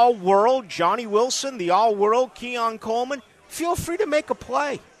 the all-world Johnny Wilson, the all-world Keon Coleman, feel free to make a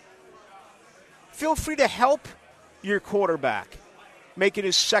play. Feel free to help your quarterback making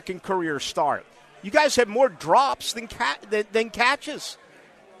his second career start. You guys had more drops than catches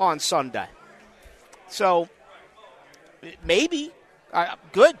on Sunday. So, maybe.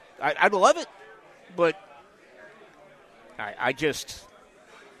 Good. I'd love it. But I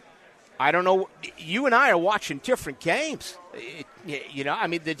don't know. You and I are watching different games.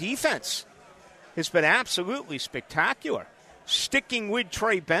 The defense has been absolutely spectacular. Sticking with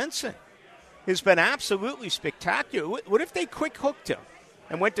Trey Benson has been absolutely spectacular. What if they quick hooked him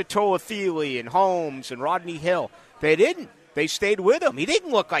and went to Toafili and Holmes and Rodney Hill? They didn't. They stayed with him. He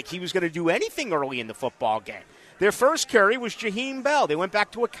didn't look like he was going to do anything early in the football game. Their first carry was Jaheim Bell. They went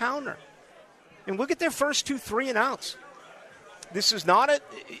back to a counter. And look at their first 2 3-and-outs. This is not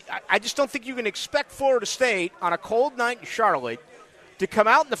I just don't think you can expect Florida State on a cold night in Charlotte to come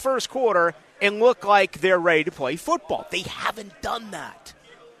out in the first quarter and look like they're ready to play football. They haven't done that.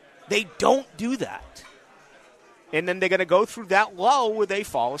 They don't do that. And then they're going to go through that lull where they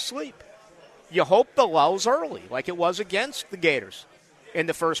fall asleep. You hope the lull's early, like it was against the Gators in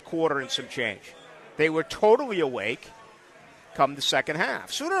the first quarter and some change. They were totally awake come the second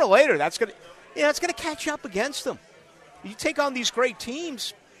half. Sooner or later, that's going to catch up against them. You take on these great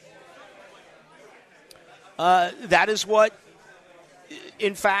teams, that is what,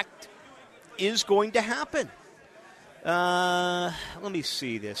 in fact, is going to happen. Let me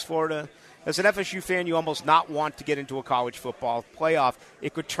see this. Florida, as an FSU fan, you almost not want to get into a college football playoff.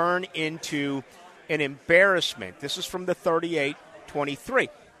 It could turn into an embarrassment. This is from the 38-23.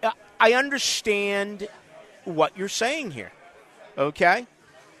 I understand what you're saying here, okay?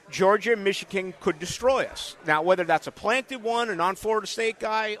 Georgia and Michigan could destroy us. Now, whether that's a planted one, a non-Florida State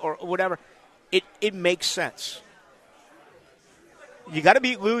guy, or whatever, it makes sense. You got to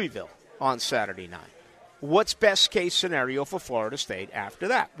beat Louisville on Saturday night. What's best case scenario for Florida State after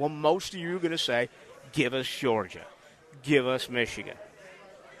that? Well, most of you are going to say, give us Georgia. Give us Michigan.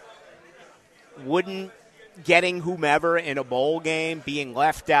 Wouldn't getting whomever in a bowl game, being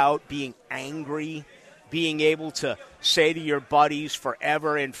left out, being angry, being able to say to your buddies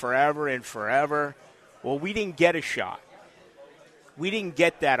forever and forever and forever, well, we didn't get a shot. We didn't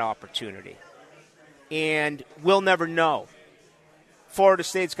get that opportunity. And we'll never know. Florida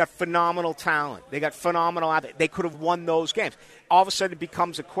State's got phenomenal talent. They got phenomenal athletes. They could have won those games. All of a sudden it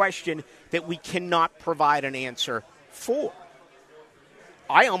becomes a question that we cannot provide an answer for.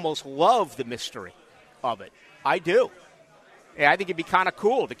 I almost love the mystery of it. I do. And I think it'd be kind of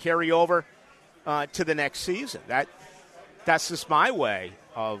cool to carry over to the next season. That's just my way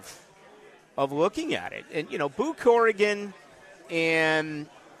of looking at it. And, Boo Corrigan and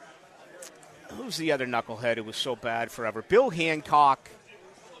who's the other knucklehead who was so bad forever? Bill Hancock.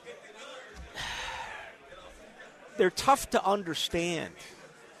 They're tough to understand.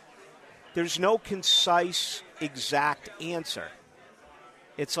 There's no concise, exact answer.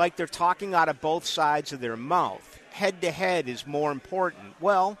 It's like they're talking out of both sides of their mouth. Head-to-head is more important.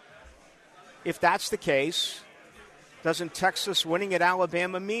 Well, if that's the case, doesn't Texas winning at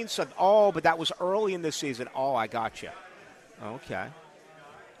Alabama mean something? Oh, but that was early in the season. Oh, I got you. Okay.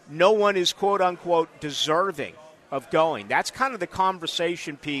 No one is, quote-unquote, deserving of going. That's kind of the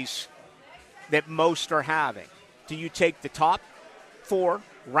conversation piece that most are having. Do you take the top 4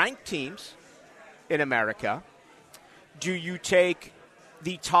 ranked teams in America? Do you take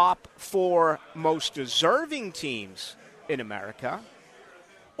the top 4 most deserving teams in America?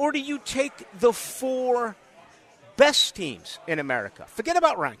 Or do you take the 4 best teams in America? Forget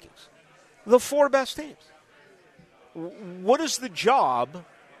about rankings. The 4 best teams. What is the job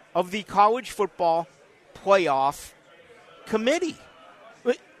of the college football playoff committee?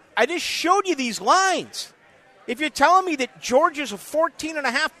 I just showed you these lines. If you're telling me that Georgia's a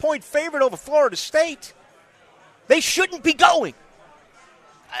 14.5-point favorite over Florida State, they shouldn't be going.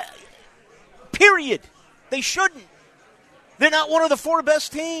 Period. They shouldn't. They're not one of the 4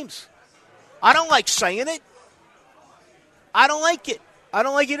 best teams. I don't like saying it. I don't like it. I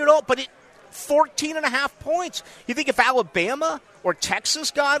don't like it at all. But 14.5 points. You think if Alabama or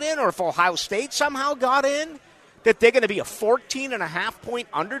Texas got in, or if Ohio State somehow got in, that they're going to be a 14.5-point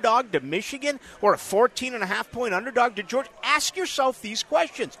underdog to Michigan or a 14.5-point underdog to Georgia? Ask yourself these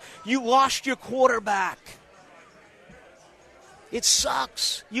questions. You lost your quarterback. It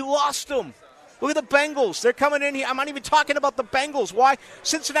sucks. You lost him. Look at the Bengals. They're coming in here. I'm not even talking about the Bengals. Why?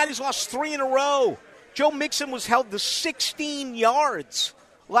 Cincinnati's lost 3 in a row. Joe Mixon was held to 16 yards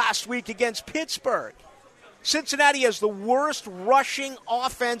last week against Pittsburgh. Cincinnati has the worst rushing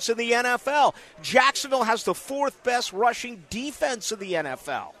offense in the NFL. Jacksonville has the 4th best rushing defense in the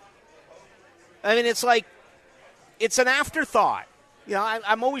NFL. I mean, it's like, it's an afterthought.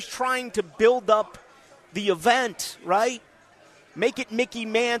 I'm always trying to build up the event, right? Make it Mickey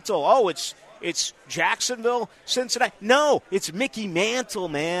Mantle. Oh, it's Jacksonville, Cincinnati. No, it's Mickey Mantle,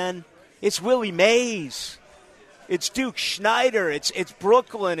 man. It's Willie Mays. It's Duke Schneider. It's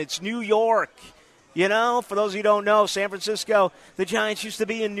Brooklyn. It's New York. For those of you who don't know, San Francisco, the Giants used to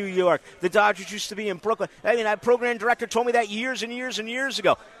be in New York. The Dodgers used to be in Brooklyn. I mean, that program director told me that years and years and years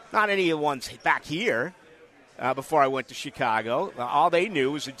ago. Not any of the ones back here before I went to Chicago. All they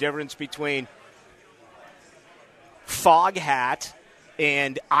knew was the difference between Foghat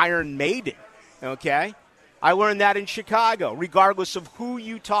and Iron Maiden, okay? I learned that in Chicago, regardless of who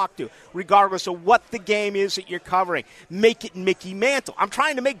you talk to, regardless of what the game is that you're covering. Make it Mickey Mantle. I'm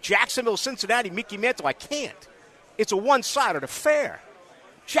trying to make Jacksonville, Cincinnati Mickey Mantle. I can't. It's a one-sided affair.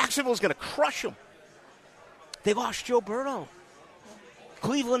 Jacksonville's going to crush them. They lost Joe Burrow.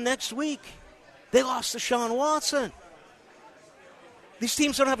 Cleveland next week. They lost Deshaun Watson. These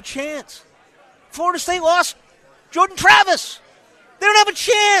teams don't have a chance. Florida State lost Jordan Travis. They don't have a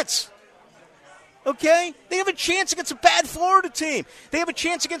chance. Okay? They have a chance against a bad Florida team. They have a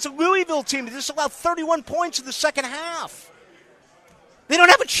chance against a Louisville team that just allowed 31 points in the second half. They don't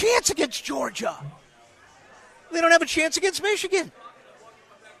have a chance against Georgia. They don't have a chance against Michigan.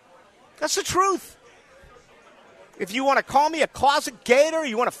 That's the truth. If you want to call me a closet gator,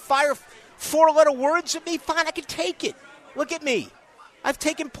 you want to fire 4-letter words at me, fine, I can take it. Look at me. I've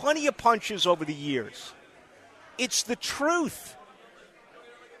taken plenty of punches over the years. It's the truth.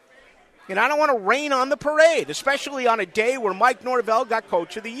 And I don't want to rain on the parade, especially on a day where Mike Norvell got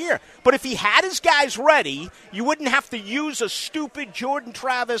Coach of the Year. But if he had his guys ready, you wouldn't have to use a stupid Jordan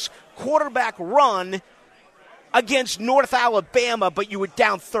Travis quarterback run against North Alabama, but you were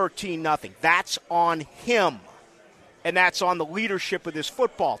down 13-0. That's on him. And that's on the leadership of this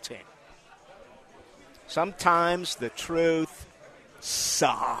football team. Sometimes the truth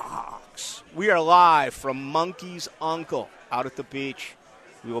sucks. We are live from Monkey's Uncle out at the beach.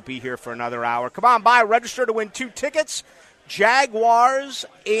 We will be here for another hour. Come on by, register to win 2 tickets. Jaguars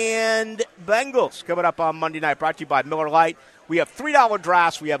and Bengals coming up on Monday night, brought to you by Miller Lite. We have $3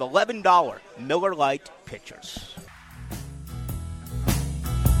 drafts. We have $11 Miller Lite pitchers.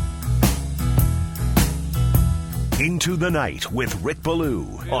 Into the Night with Rick Ballou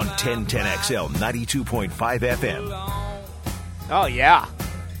on 1010XL 92.5 FM. Oh, yeah.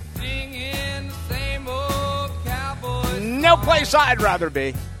 No place I'd rather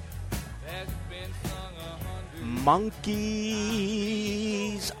be. Monkey's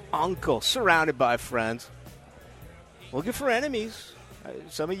Uncle, surrounded by friends. Looking for enemies.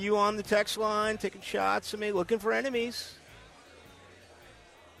 Some of you on the text line taking shots at me, looking for enemies.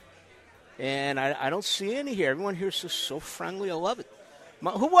 And I don't see any here. Everyone here is just so friendly. I love it.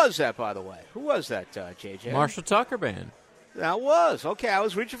 Who was that, by the way? Who was that, JJ? Marshall Tucker Band. That was. Okay, I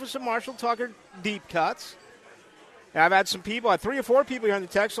was reaching for some Marshall Tucker deep cuts. And I've had some people, 3 or 4 people here on the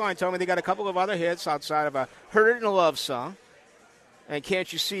text line tell me they got a couple of other hits outside of a Heard It in a Love song. And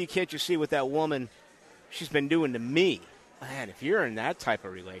can't you see what that woman, she's been doing to me? Man, if you're in that type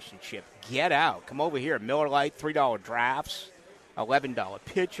of relationship, get out. Come over here. Miller Lite, $3 drafts. $11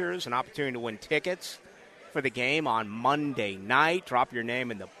 pitchers, an opportunity to win tickets for the game on Monday night. Drop your name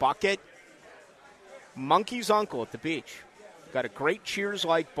in the bucket. Monkey's Uncle at the beach. Got a great Cheers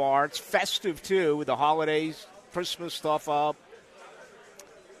Like bar. It's festive, too, with the holidays, Christmas stuff up.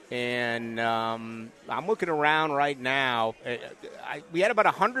 And I'm looking around right now. We had about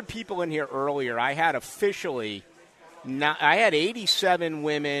 100 people in here earlier. I had 87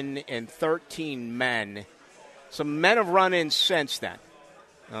 women and 13 men. Some men have run in since then.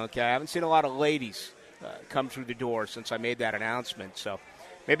 Okay, I haven't seen a lot of ladies come through the door since I made that announcement. So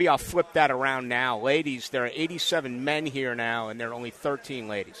maybe I'll flip that around now. Ladies, there are 87 men here now, and there are only 13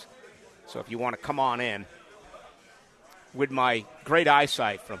 ladies. So if you want to come on in with my great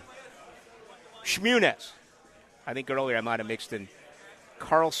eyesight from Schmunez. I think earlier I might have mixed in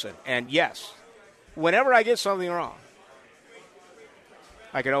Carlson. And yes, whenever I get something wrong,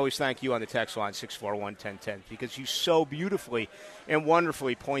 I can always thank you on the text line, 641-1010, because you so beautifully and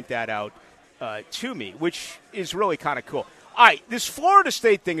wonderfully point that out to me, which is really kind of cool. All right, this Florida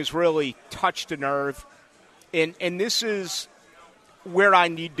State thing has really touched a nerve, and this is where I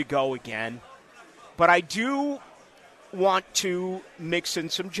need to go again. But I do want to mix in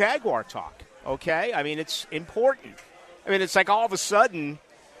some Jaguar talk, okay? I mean, it's important. I mean, it's like all of a sudden,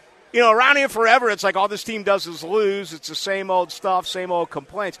 around here forever, it's like all this team does is lose. It's the same old stuff, same old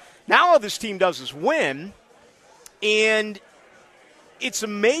complaints. Now all this team does is win, and it's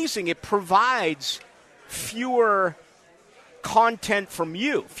amazing. It provides fewer content from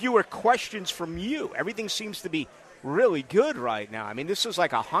you, fewer questions from you. Everything seems to be really good right now. I mean, this is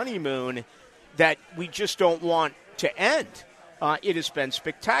like a honeymoon that we just don't want to end. It has been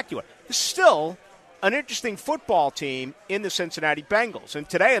spectacular. It's still an interesting football team in the Cincinnati Bengals. And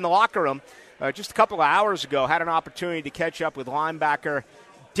today in the locker room, just a couple of hours ago, had an opportunity to catch up with linebacker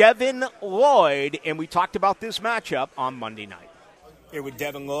Devin Lloyd, and we talked about this matchup on Monday night. Here with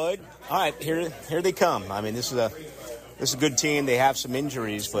Devin Lloyd. All right, here they come. I mean, this is This is a good team. They have some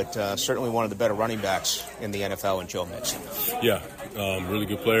injuries, but certainly one of the better running backs in the NFL in Joe Mixon. Yeah, really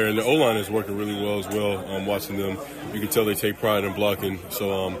good player. And the O-line is working really well as well. Watching them, you can tell they take pride in blocking.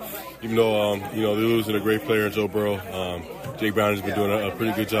 So even though, they're losing a great player in Joe Burrow, Jake Brown has been doing a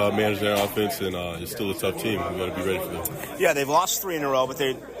pretty good job managing their offense, and it's still a tough team. We've got to be ready for them. Yeah, they've lost 3 in a row, but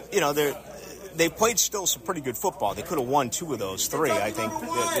they've played still some pretty good football. They could have won 2 of those 3, I think.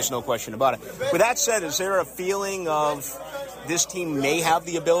 There's no question about it. With that said, is there a feeling of this team may have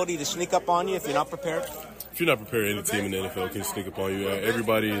the ability to sneak up on you if you're not prepared? If you're not prepared, any team in the NFL can sneak up on you.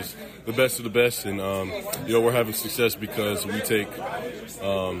 Everybody is the best of the best, and, we're having success because we take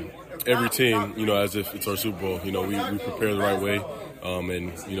every team, as if it's our Super Bowl. We prepare the right way.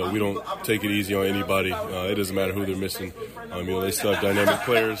 And we don't take it easy on anybody. It doesn't matter who they're missing. They still have dynamic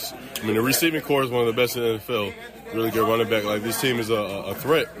players. The receiving core is one of the best in the NFL. Really good running back. Like, this team is a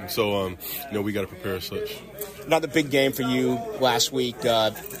threat. So, we got to prepare as such. Another big game for you last week.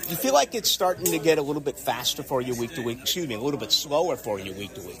 You feel like it's starting to get a little bit faster for you week to week? Excuse me, a little bit slower for you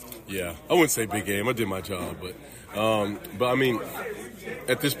week to week. Yeah, I wouldn't say big game. I did my job, but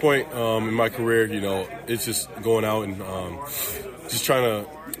at this point in my career, it's just going out and just trying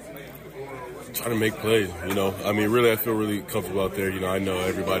to make plays. Really, I feel really comfortable out there. I know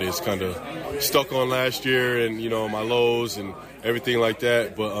everybody is kind of stuck on last year and my lows and everything like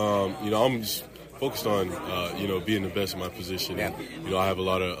that, but I'm just focused on being the best in my position. Yeah. And, I have a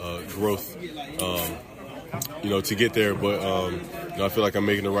lot of growth to get there, but I feel like I'm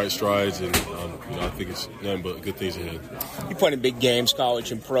making the right strides, and I think it's nothing but good things ahead. You played in big games,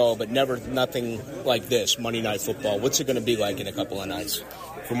 college and pro, but nothing like this, Monday Night Football. What's it going to be like in a couple of nights?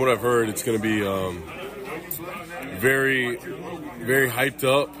 From what I've heard, it's going to be very, very hyped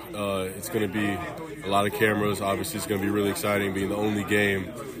up. It's going to be a lot of cameras. Obviously, it's going to be really exciting being the only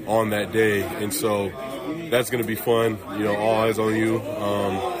game on that day, and so that's going to be fun. All eyes on you.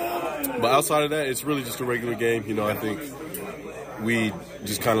 But outside of that, it's really just a regular game. I think we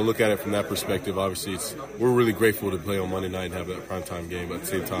just kind of look at it from that perspective. Obviously, we're really grateful to play on Monday night and have that primetime game, but at the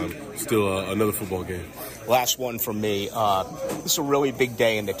same time, still another football game. Last one from me. This is a really big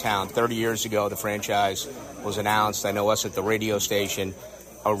day in the town. 30 years ago, the franchise was announced. I know us at the radio station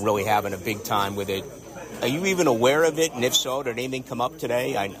are really having a big time with it. Are you even aware of it? And if so, did anything come up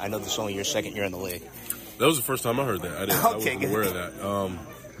today? I know this is only your second year in the league. That was the first time I heard that. I wasn't aware of that.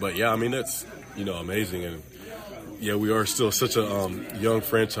 But, yeah, that's, amazing. And, yeah, we are still such a young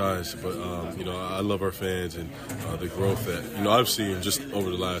franchise. But, I love our fans and the growth that, I've seen just over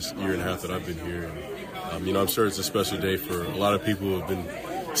the last year and a half that I've been here. And, I'm sure it's a special day for a lot of people who have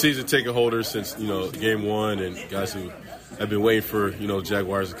been season ticket holders since, game 1 and guys who have been waiting for,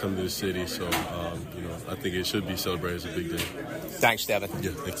 Jaguars to come to the city. So, I think it should be celebrated as a big day. Thanks, Devin.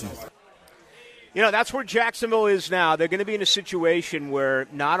 Yeah, thank you. That's where Jacksonville is now. They're going to be in a situation where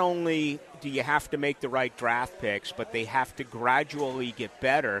not only do you have to make the right draft picks, but they have to gradually get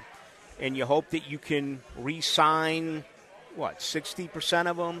better. And you hope that you can re-sign, 60%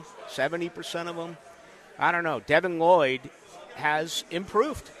 of them, 70% of them? I don't know. Devin Lloyd has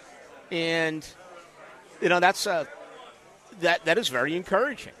improved. And, that's that is very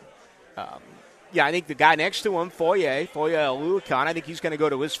encouraging. I think the guy next to him, Foye Oluokun, I think he's going to go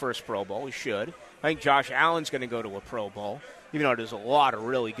to his first Pro Bowl. He should. I think Josh Allen's going to go to a Pro Bowl, even though there's a lot of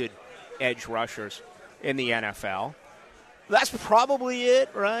really good edge rushers in the NFL. That's probably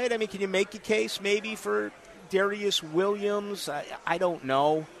it, right? Can you make a case maybe for Darius Williams? I don't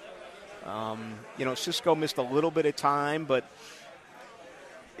know. Cisco missed a little bit of time, but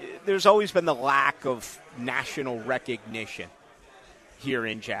there's always been the lack of national recognition here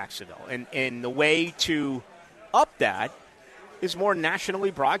in Jacksonville. And the way to up that is more nationally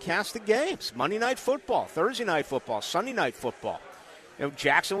broadcasted games. Monday Night Football, Thursday Night Football, Sunday Night Football.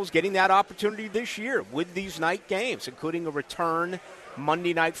 Jacksonville's getting that opportunity this year with these night games, including a return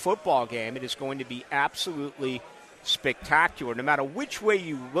Monday Night Football game. It is going to be absolutely spectacular. No matter which way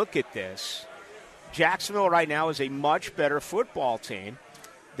you look at this, Jacksonville right now is a much better football team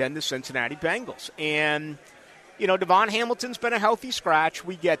than the Cincinnati Bengals. And Devon Hamilton's been a healthy scratch.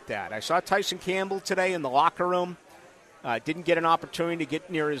 We get that. I saw Tyson Campbell today in the locker room. Didn't get an opportunity to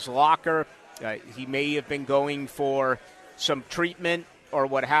get near his locker. He may have been going for some treatment or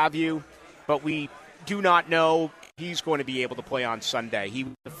what have you, but we do not know he's going to be able to play on Sunday. He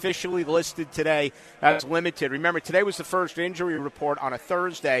was officially listed today as limited. Remember, today was the first injury report on a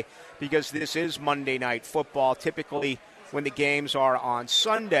Thursday because this is Monday Night Football. Typically, when the games are on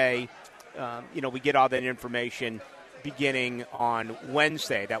Sunday, we get all that information beginning on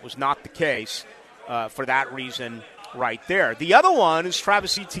Wednesday. That was not the case for that reason right there. The other one is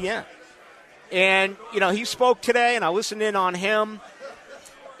Travis Etienne. And, he spoke today, and I listened in on him.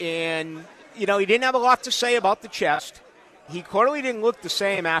 And, he didn't have a lot to say about the chest. He clearly didn't look the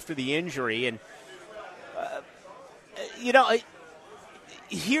same after the injury. And,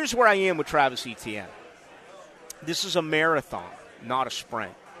 here's where I am with Travis Etienne. This is a marathon, not a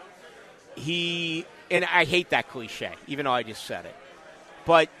sprint. And I hate that cliche, even though I just said it.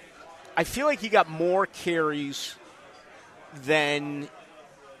 But I feel like he got more carries than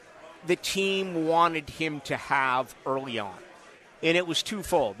the team wanted him to have early on. And it was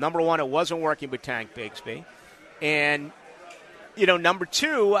twofold. Number one, it wasn't working with Tank Bigsby. And, number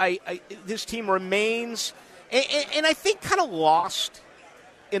two, this team remains, and I think kind of lost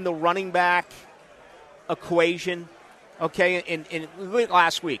in the running back equation. Okay, and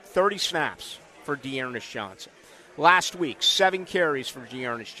last week, 30 snaps for Dearness Johnson. Last week, 7 carries for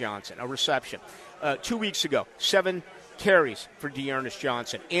Dearness Johnson, a reception. 2 weeks ago, 7 carries for Dearness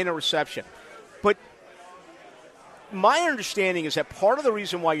Johnson and a reception. But my understanding is that part of the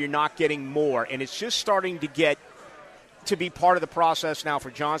reason why you're not getting more, and it's just starting to get to be part of the process now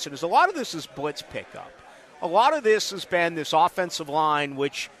for Johnson, is a lot of this is blitz pickup. A lot of this has been this offensive line,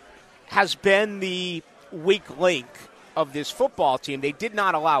 which has been the weak link of this football team. They did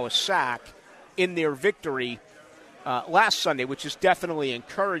not allow a sack in their victory last Sunday, which is definitely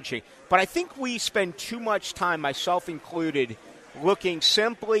encouraging. But I think we spend too much time, myself included, looking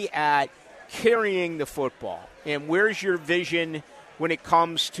simply at carrying the football. And where's your vision when it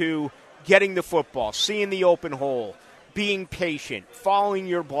comes to getting the football, seeing the open hole, being patient, following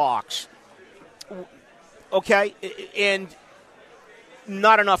your blocks? Okay? And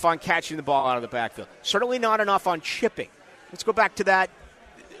not enough on catching the ball out of the backfield. Certainly not enough on chipping. Let's go back to that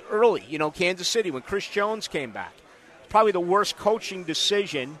early, Kansas City when Chris Jones came back. It's probably the worst coaching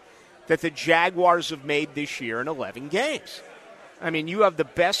decision that the Jaguars have made this year in 11 games. I mean, you have the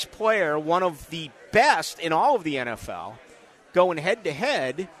best player, one of the best in all of the NFL, going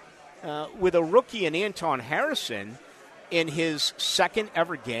head-to-head with a rookie in Anton Harrison in his second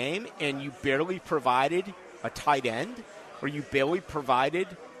ever game, and you barely provided a tight end, or you barely provided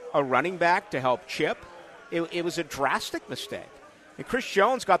a running back to help chip. It was a drastic mistake. And Chris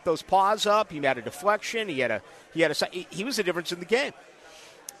Jones got those paws up. He had a deflection. He was the difference in the game.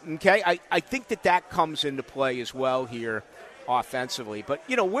 Okay, I think that comes into play as well here offensively. But,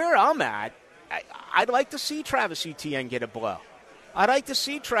 where I'm at, I'd like to see Travis Etienne get a blow. I'd like to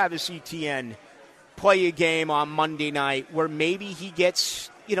see Travis Etienne play a game on Monday night where maybe he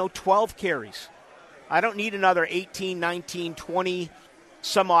gets, 12 carries. I don't need another 18, 19, 20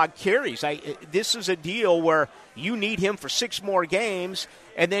 some odd carries. This is a deal where you need him for 6 more games,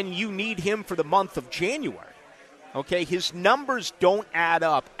 and then you need him for the month of January. Okay, his numbers don't add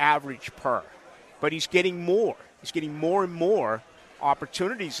up average per, but he's getting more. He's getting more and more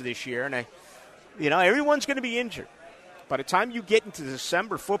opportunities this year, and everyone's going to be injured. By the time you get into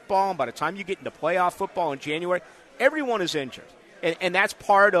December football, and by the time you get into playoff football in January, everyone is injured, and that's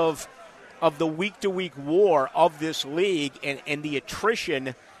part of the week-to-week war of this league and the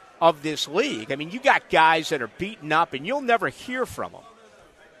attrition of this league. I mean, you got guys that are beaten up, and you'll never hear from them.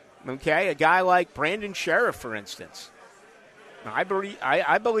 Okay, a guy like Brandon Sheriff, for instance. I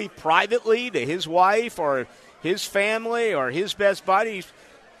believe privately to his wife or his family or his best buddies,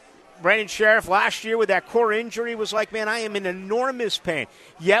 Brandon Sheriff last year with that core injury was like, man, I am in enormous pain.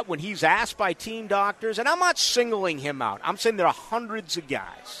 Yet when he's asked by team doctors, and I'm not singling him out, I'm saying there are hundreds of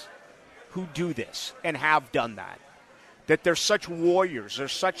guys who do this and have done that they're such warriors, they're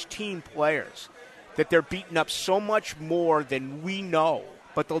such team players, that they're beaten up so much more than we know,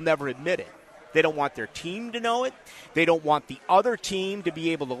 but they'll never admit it. They don't want their team to know it. They don't want the other team to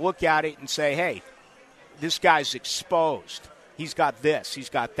be able to look at it and say, hey, this guy's exposed. He's got this, he's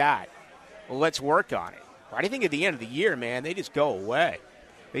got that. Well, let's work on it. I think at the end of the year, man, they just go away.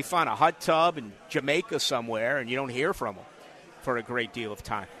 They find a hot tub in Jamaica somewhere, and you don't hear from them for a great deal of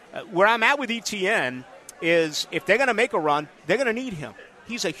time. Where I'm at with Etienne is if they're going to make a run, they're going to need him.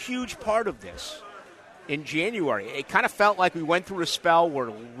 He's a huge part of this. In January, it kind of felt like we went through a spell where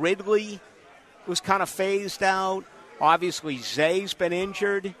Ridley was kind of phased out. Obviously, Zay's been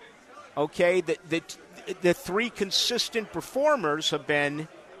injured. Okay, the 3 consistent performers have been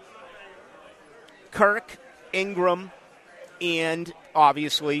Kirk, Ingram, and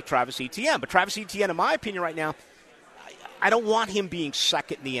obviously Travis Etienne. But Travis Etienne, in my opinion right now, I don't want him being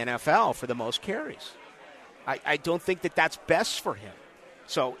second in the NFL for the most carries. I don't think that's best for him.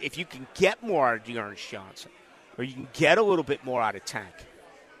 So if you can get more out of Dearness Johnson, or you can get a little bit more out of Tank,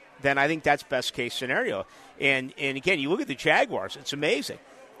 then I think that's best case scenario. And again, you look at the Jaguars, it's amazing.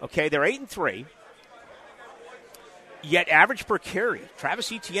 Okay, they're 8-3. Yet average per carry,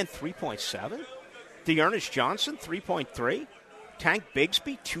 Travis Etienne 3.7, Dearness Johnson 3.3, Tank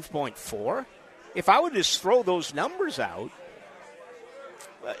Bigsby 2.4. If I would just throw those numbers out,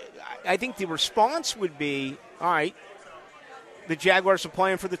 I think the response would be, all right, the Jaguars are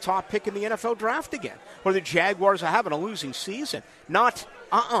playing for the top pick in the NFL draft again. Or the Jaguars are having a losing season. Not,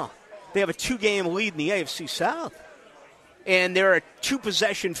 They have a 2-game lead in the AFC South. And they're a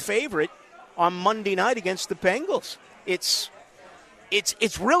 2-possession favorite on Monday night against the Bengals. It's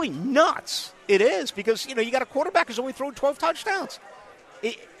really nuts. It is, because, you got a quarterback who's only thrown 12 touchdowns.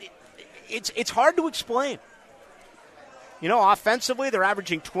 It's hard to explain. Offensively, they're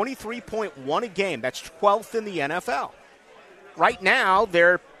averaging 23.1 a game. That's 12th in the NFL. Right now,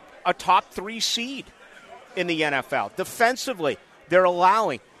 they're a top 3 seed in the NFL. Defensively, they're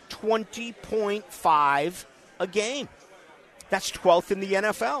allowing 20.5 a game. That's 12th in the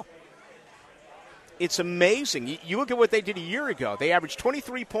NFL. It's amazing. You look at what they did a year ago. They averaged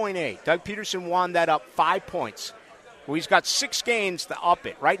 23.8. Doug Peterson won that up 5 points. Well, he's got 6 games to up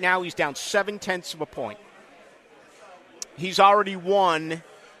it. Right now, he's down 0.7 of a point. He's already won.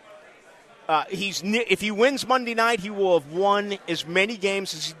 If he wins Monday night, he will have won as many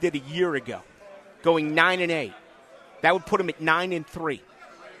games as he did a year ago, going 9-8. That would put him at 9-3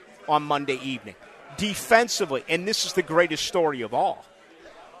 on Monday evening. Defensively, and this is the greatest story of all,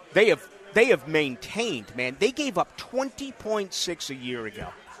 they have maintained, man. They gave up 20.6 a year ago.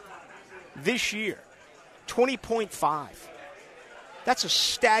 This year, 20.5. That's a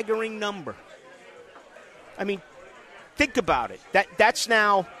staggering number. I mean, think about it. That's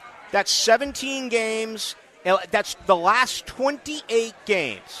 17 games. That's the last 28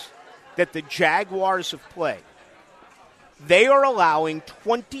 games that the Jaguars have played. They are allowing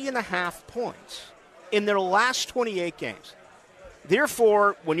 20.5 points in their last 28 games.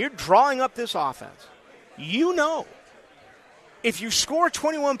 Therefore, when you're drawing up this offense, if you score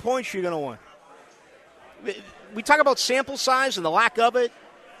 21 points, you're going to win. We talk about sample size and the lack of it,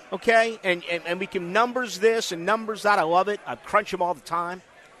 okay? And we can numbers this and numbers that. I love it. I crunch them all the time.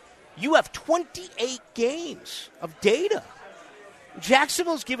 You have 28 games of data.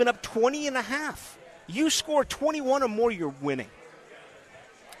 Jacksonville's given up 20.5. You score 21 or more, you're winning.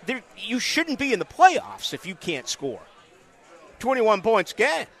 You shouldn't be in the playoffs if you can't score 21 points a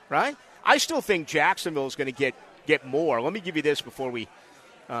game, right? I still think Jacksonville is going to get more. Let me give you this before we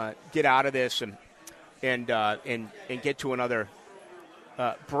get out of this and get to another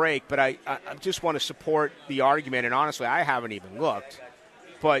break. But I just want to support the argument, and honestly, I haven't even looked.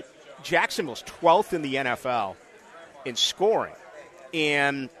 But Jacksonville's 12th in the NFL in scoring.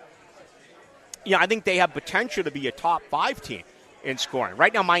 And, I think they have potential to be a top 5 team in scoring.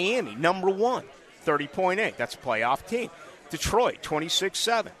 Right now, Miami, number 1, 30.8. That's a playoff team. Detroit,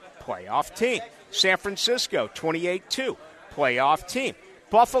 26-7, playoff team. San Francisco, 28-2, playoff team.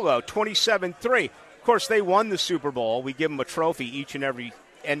 Buffalo, 27-3. Of course, they won the Super Bowl. We give them a trophy each and every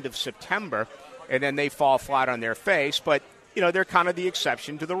end of September, and then they fall flat on their face. But, they're kind of the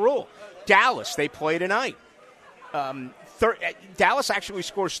exception to the rule. Dallas, they play tonight. Dallas actually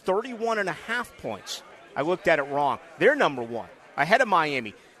scores 31.5 points. I looked at it wrong. They're number 1, ahead of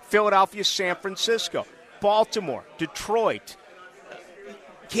Miami. Philadelphia, San Francisco, Baltimore, Detroit,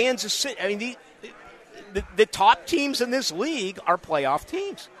 Kansas City. I mean, the top teams in this league are playoff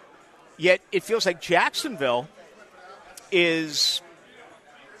teams. Yet it feels like Jacksonville is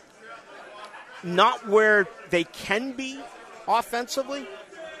not where they can be offensively,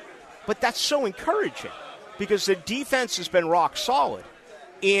 but that's so encouraging because the defense has been rock solid.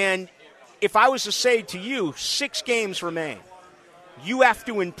 And if I was to say to you, 6 games remain, you have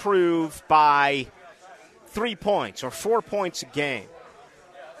to improve by 3 points or 4 points a game.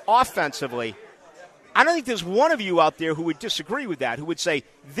 Offensively, I don't think there's one of you out there who would disagree with that, who would say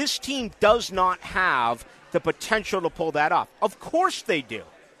this team does not have the potential to pull that off. Of course they do.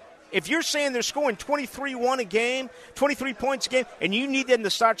 If you're saying they're scoring 23 points a game, and you need them to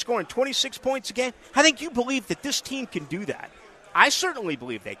start scoring 26 points a game, I think you believe that this team can do that. I certainly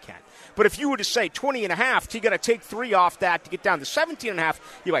believe they can. But if you were to say 20.5, you got to take 3 off that to get down to 17.5,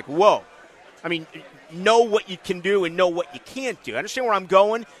 you're like, whoa. I mean, know what you can do and know what you can't do. Understand where I'm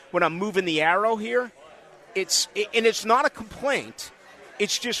going when I'm moving the arrow here? And it's not a complaint.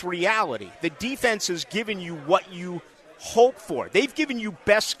 It's just reality. The defense has given you what you hope for. They've given you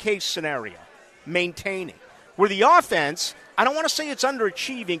best case scenario, maintaining. Where the offense, I don't want to say it's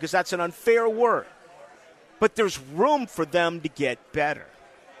underachieving because that's an unfair word, but there's room for them to get better.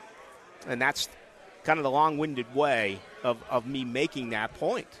 And that's kind of the long-winded way of me making that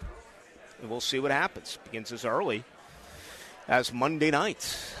point. And we'll see what happens. Begins as early as Monday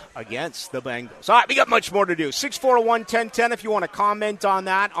night against the Bengals. All right, we got much more to do. 641-1010 if you want to comment on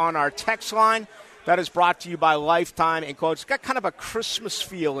that on our text line. That is brought to you by Lifetime and Coach. It's got kind of a Christmas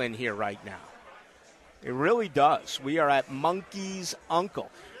feel in here right now. It really does. We are at Monkey's Uncle.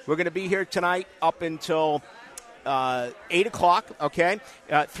 We're going to be here tonight up until 8 o'clock, okay?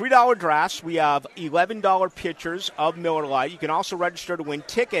 $3 drafts. We have $11 pitchers of Miller Lite. You can also register to win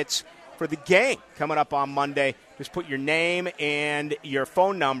tickets for the game coming up on Monday. Just put your name and your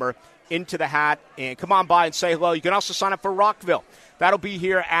phone number into the hat and come on by and say hello. You can also sign up for Rockville. That'll be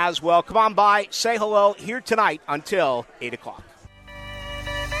here as well. Come on by, say hello here tonight until 8 o'clock.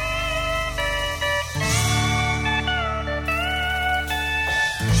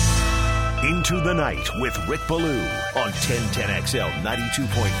 Into the Night with Rick Ballou on 1010XL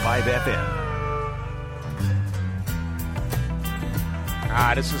 92.5 FM.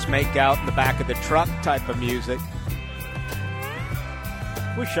 This is make out in the back of the truck type of music.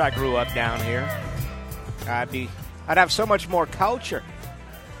 Wish I grew up down here. I'd have so much more culture.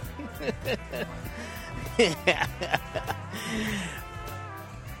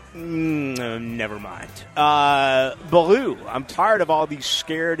 Never mind. Ballou, I'm tired of all these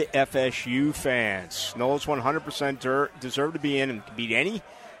scared FSU fans. Knowles 100% deserve to be in and beat any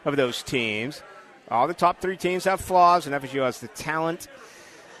of those teams. All the top three teams have flaws, and FSU has the talent.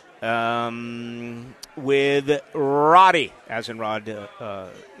 With Roddy, as in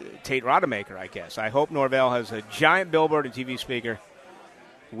Tate Rodemaker, I guess. I hope Norvell has a giant billboard and TV speaker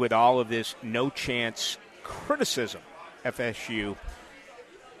with all of this no-chance criticism, FSU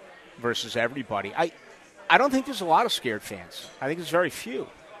versus everybody. I don't think there's a lot of scared fans. I think there's very few.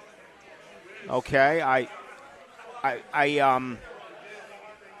 Okay, I'm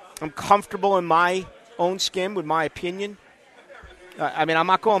comfortable in my own skin with my opinion. I mean, I'm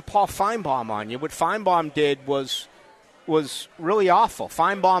not going Paul Feinbaum on you. What Feinbaum did was really awful.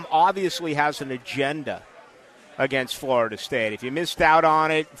 Feinbaum obviously has an agenda against Florida State. If you missed out on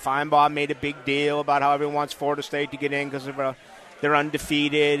it, Feinbaum made a big deal about how everyone wants Florida State to get in because they're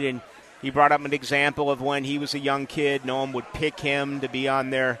undefeated, and he brought up an example of when he was a young kid, no one would pick him to be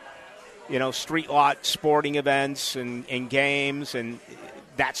on their, street lot sporting events and games, and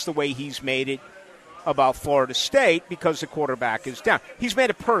that's the way he's made it about Florida State because the quarterback is down. He's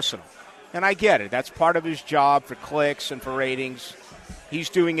made it personal, and I get it. That's part of his job for clicks and for ratings. He's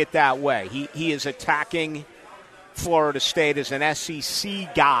doing it that way. He is attacking Florida State as an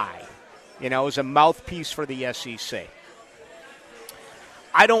SEC guy, as a mouthpiece for the SEC.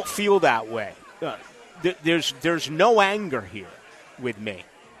 I don't feel that way. There's no anger here with me.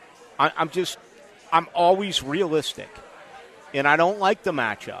 I'm always realistic, and I don't like the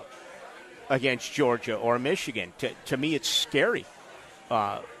matchup against Georgia or Michigan. To me, it's scary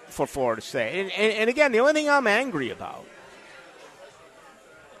for Florida State. And again, the only thing I'm angry about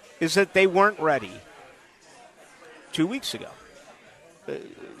is that they weren't ready 2 weeks ago.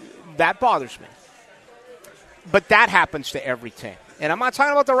 That bothers me. But that happens to every team. And I'm not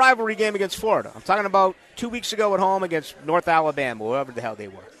talking about the rivalry game against Florida. I'm talking about 2 weeks ago at home against North Alabama, whoever the hell they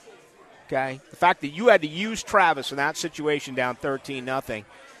were. Okay? The fact that you had to use Travis in that situation down 13-0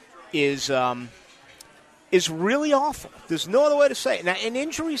 is really awful. There's no other way to say it. Now, and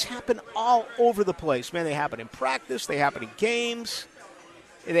injuries happen all over the place. Man, they happen in practice. They happen in games.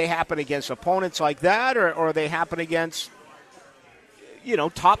 They happen against opponents like that, or they happen against,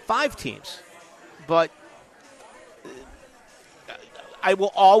 top 5 teams. But I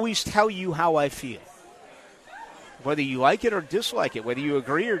will always tell you how I feel. Whether you like it or dislike it, whether you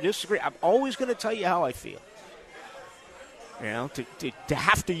agree or disagree, I'm always going to tell you how I feel. To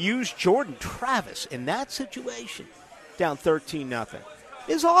have to use Jordan Travis in that situation, down 13-0,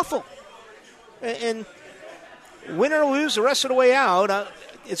 is awful. And win or lose the rest of the way out,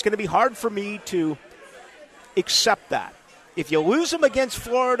 it's going to be hard for me to accept that. If you lose them against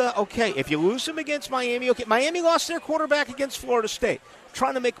Florida, okay. If you lose them against Miami, okay. Miami lost their quarterback against Florida State,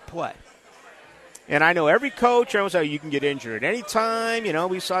 trying to make a play. And I know every coach knows how you can get injured at any time.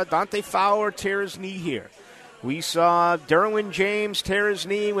 We saw Dante Fowler tear his knee here. We saw Derwin James tear his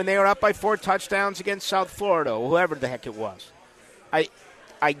knee when they were up by 4 touchdowns against South Florida, or whoever the heck it was.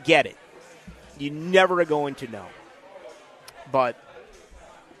 I get it. You never are going to know. But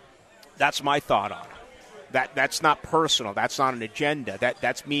that's my thought on it. That's not personal. That's not an agenda.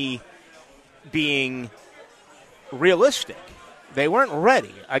 That's me being realistic. They weren't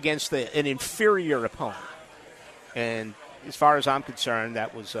ready against an inferior opponent. And as far as I'm concerned,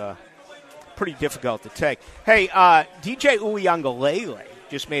 that was pretty difficult to take. Hey, DJ Uiagalelei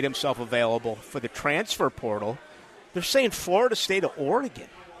just made himself available for the transfer portal. They're saying Florida State to Oregon.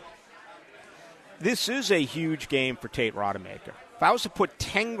 This is a huge game for Tate Rodemaker. if I was to put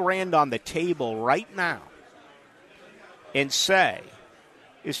 $10,000 on the table right now and say,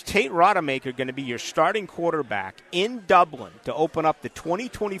 is Tate Rodemaker going to be your starting quarterback in Dublin to open up the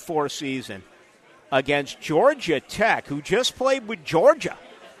 2024 season against Georgia Tech, who just played with Georgia?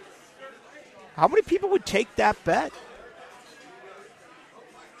 How many people would take that bet?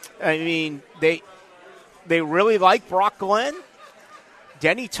 I mean, they really like Brock Glenn.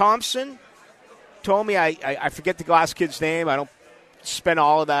 Denny Thompson told me, I forget the glass kid's name. I don't spend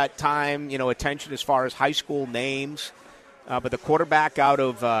all of that time, attention as far as high school names. But the quarterback out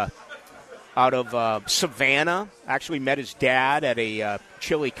of Savannah actually met his dad at a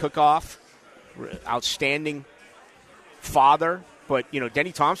chili cook-off. Outstanding father. But,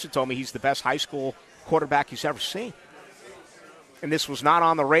 Denny Thompson told me he's the best high school quarterback he's ever seen. And this was not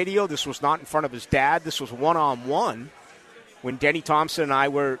on the radio. This was not in front of his dad. This was one-on-one. When Denny Thompson and I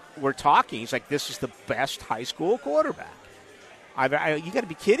were talking, he's like, this is the best high school quarterback. You got to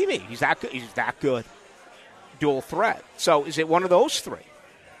be kidding me. He's that good. He's that good. Dual threat. So is it one of those three?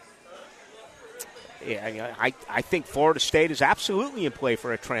 Yeah, I think Florida State is absolutely in play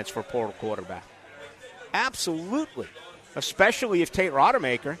for a transfer portal quarterback. Absolutely. Especially if Tate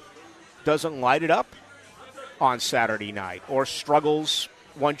Rodemaker doesn't light it up on Saturday night or struggles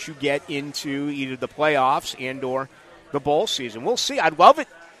once you get into either the playoffs and or the bowl season. We'll see. I'd love it.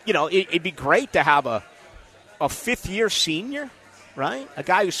 It'd be great to have a fifth-year senior, right? A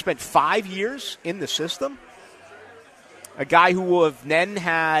guy who spent 5 years in the system. A guy who will have then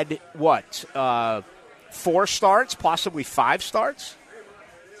had, 4 starts, possibly 5 starts?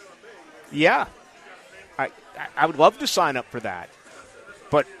 Yeah. I would love to sign up for that.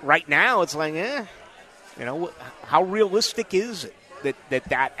 But right now it's like, how realistic is it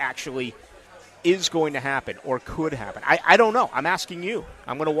that actually is going to happen or could happen? I don't know. I'm asking you.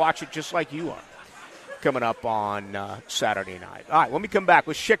 I'm going to watch it just like you are coming up on Saturday night. All right, when we come back,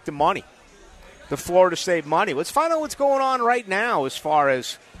 let's check the money. The Florida State money. Let's find out what's going on right now as far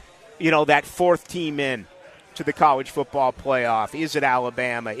as, that fourth team in to the college football playoff. Is it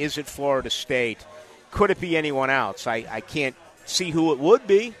Alabama? Is it Florida State? Could it be anyone else? I can't see who it would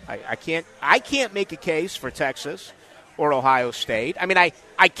be. I can't make a case for Texas or Ohio State. I mean, I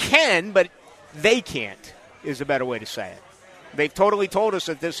can, but they can't is a better way to say it. They've totally told us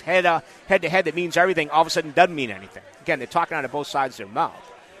that this head-to-head that means everything all of a sudden doesn't mean anything. Again, they're talking out of both sides of their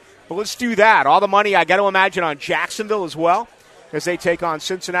mouth. But let's do that. All the money, I got to imagine, on Jacksonville as well as they take on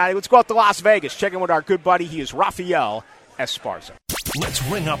Cincinnati. Let's go out to Las Vegas. Check in with our good buddy. He is Rafael Esparza. Let's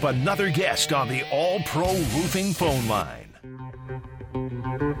ring up another guest on the All-Pro Roofing phone line.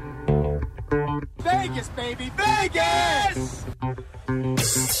 Vegas, baby, Vegas!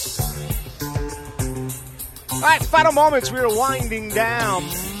 All right, final moments. We are winding down.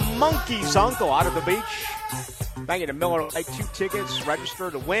 Monkey's Uncle out of the beach. Thank you to Miller Lite. 2 tickets, register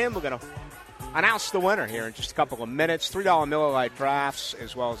to win. We're going to announce the winner here in just a couple of minutes. $3 Miller Lite drafts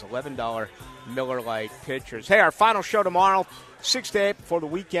as well as $11 Miller Lite pitchers. Hey, our final show tomorrow, 6 to 8 before the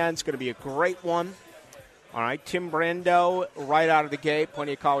weekend. It's going to be a great one. All right, Tim Brando right out of the gate.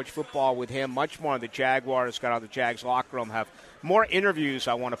 Plenty of college football with him. Much more on the Jaguars. Got out of the Jags locker room. Have more interviews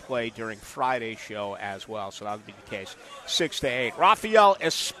I want to play during Friday's show as well. So that'll be the case. 6 to 8. Rafael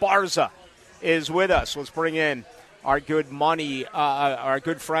Esparza is with us. Let's bring in our good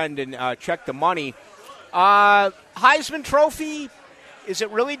friend and check the money. Heisman Trophy, is it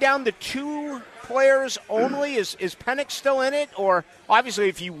really down to 2 players only? Is Penix still in it? Or obviously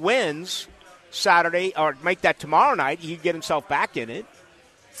if he wins Saturday or make that tomorrow night, he can get himself back in it.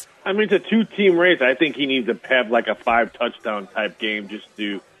 I mean, it's a 2-team race. I think he needs to have like a 5-touchdown type game just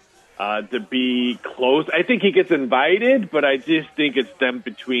to be close. I think he gets invited, but I just think it's them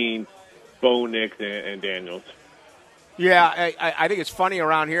between Bo Nix and Daniels. Yeah, I think it's funny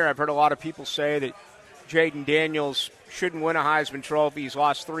around here. I've heard a lot of people say that Jaden Daniels shouldn't win a Heisman Trophy. He's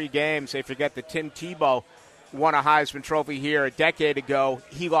lost 3 games. They forget that Tim Tebow won a Heisman Trophy here a decade ago.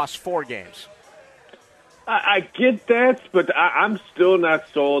 He lost 4 games. I get that, but I'm still not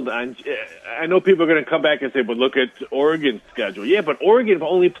sold on. I know people are going to come back and say, but look at Oregon's schedule. Yeah, but Oregon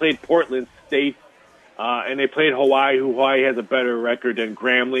only played Portland State, and they played Hawaii, who Hawaii has a better record than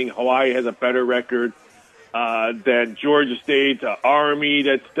Grambling. Hawaii has a better record than Georgia State, Army,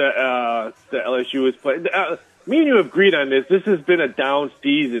 that's the LSU has played. Me and you have agreed on this. This has been a down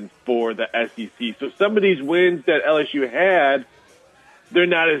season for the SEC. So some of these wins that LSU had, they're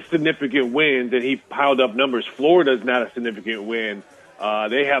not as significant wins, and he piled up numbers. Florida's not a significant win.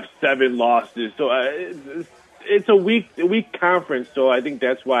 They have 7 losses. So it's a weak conference, so I think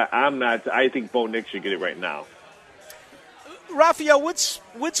that's why I'm not. I think Bo Nix should get it right now. Raphael,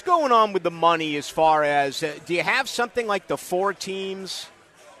 what's going on with the money as far as do you have something like the 4 teams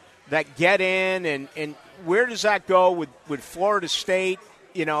that get in, and where does that go with Florida State?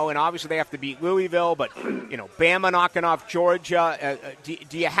 And obviously they have to beat Louisville, but Bama knocking off Georgia.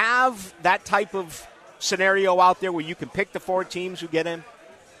 Do you have that type of scenario out there where you can pick the 4 teams who get in?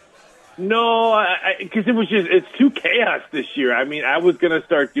 No, because it's too chaos this year. I mean, I was going to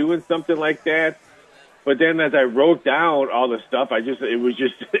start doing something like that, but then as I wrote down all the stuff,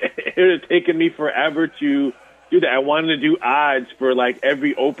 it had taken me forever to do that. I wanted to do odds for like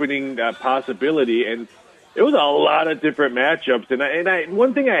every opening possibility, and it was a lot of different matchups. And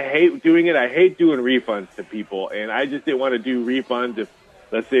one thing I hate doing refunds to people, and I just didn't want to do refunds if,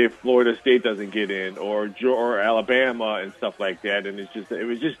 let's say, if Florida State doesn't get in or Alabama and stuff like that. And it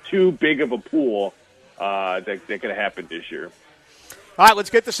was just too big of a pool that could have happened this year. All right, let's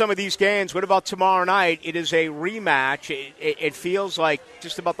get to some of these games. What about tomorrow night? It is a rematch. It feels like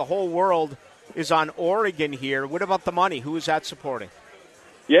just about the whole world is on Oregon here. What about the money? Who is that supporting?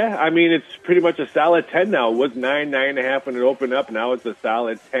 Yeah, I mean, it's pretty much a solid 10 now. It was 9.5 when it opened up. Now it's a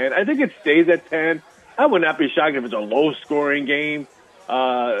solid 10. I think it stays at 10. I would not be shocked if it's a low-scoring game.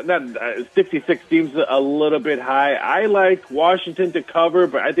 66 seems a little bit high. I like Washington to cover,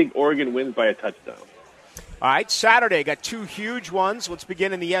 but I think Oregon wins by a touchdown. All right, Saturday, got 2 huge ones. Let's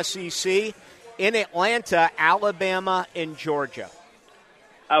begin in the SEC. In Atlanta, Alabama and Georgia.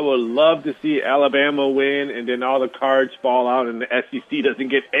 I would love to see Alabama win, and then all the cards fall out, and the SEC doesn't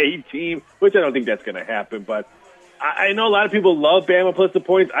get a team, which I don't think that's going to happen. But I know a lot of people love Bama plus the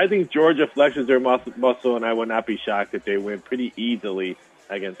points. I think Georgia flexes their muscle, and I would not be shocked if they win pretty easily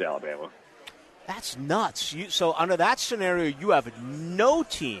against Alabama. That's nuts. So under that scenario, you have no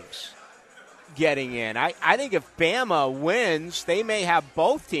teams getting in. I think if Bama wins, they may have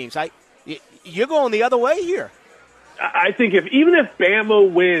both teams. You're going the other way here. I think even if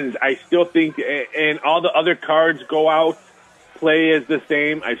Bama wins, I still think, and all the other cards go out, play is the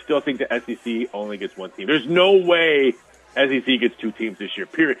same, I still think the SEC only gets 1 team. There's no way SEC gets 2 teams this year,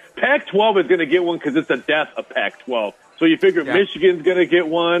 period. Pac-12 is going to get one because it's the death of Pac-12. So you figure Michigan's going to get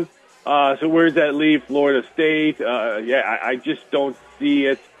one. So where does that leave Florida State? I just don't see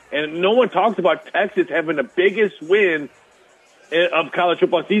it. And no one talks about Texas having the biggest win of college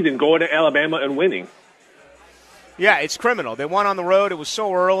football season, going to Alabama and winning. Yeah, it's criminal. They won on the road. It was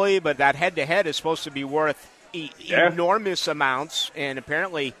so early, but that head-to-head is supposed to be worth enormous amounts, and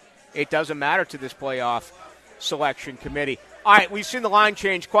apparently it doesn't matter to this playoff selection committee. All right, we've seen the line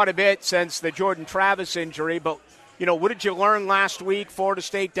change quite a bit since the Jordan Travis injury, but, what did you learn last week? Florida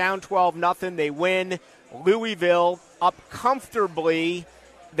State down 12-0. They win. Louisville up comfortably.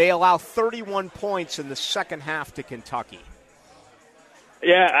 They allow 31 points in the second half to Kentucky.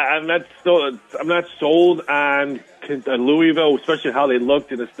 Yeah, I'm not sold on Louisville, especially how they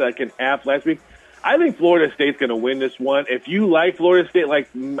looked in the second half last week. I think Florida State's going to win this one. If you like Florida State like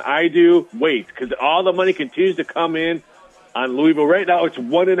I do, wait, because all the money continues to come in on Louisville. Right now, it's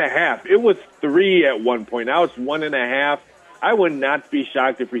 1.5. It was 3 at one point. Now it's 1.5. I would not be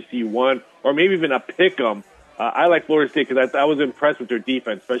shocked if we see 1 or maybe even a pick 'em. I like Florida State because I was impressed with their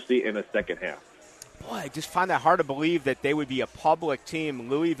defense, especially in the second half. Boy, I just find that hard to believe that they would be a public team,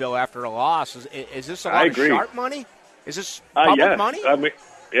 Louisville, after a loss. Is this a lot of sharp money? Is this public money? I mean,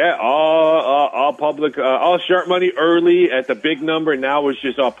 yeah, all public, all sharp money early at the big number. Now it's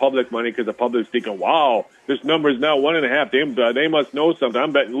just all public money because the public's thinking, wow, this number is now 1.5. They must know something.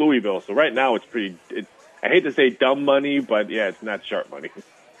 I'm betting Louisville. So right now I hate to say dumb money, but yeah, it's not sharp money.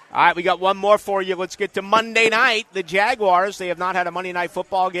 All right, we got one more for you. Let's get to Monday night. The Jaguars, they have not had a Monday night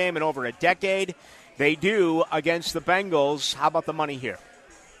football game in over a decade. They do against the Bengals. How about the money here?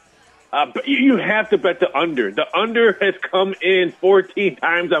 But you have to bet the under. The under has come in 14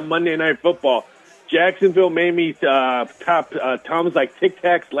 times on Monday Night Football. Jacksonville made me top Tom's like Tic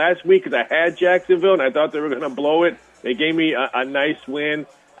Tacs last week because I had Jacksonville and I thought they were going to blow it. They gave me a nice win.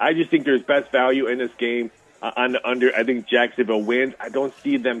 I just think there's best value in this game on the under. I think Jacksonville wins. I don't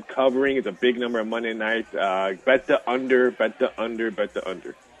see them covering. It's a big number on Monday night. Bet the under, bet the under, bet the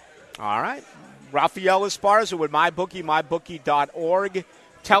under. All right. Rafael Esparza with mybookie.org.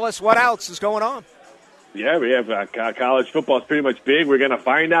 Tell us what else is going on. Yeah, we have college football is pretty much big. We're going to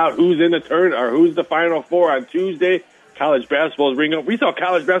find out who's in the turn or who's the Final Four on Tuesday. College basketball is ringing up. We saw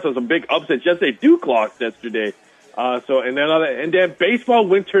college basketball some big upsets yesterday. Duke lost yesterday. And then baseball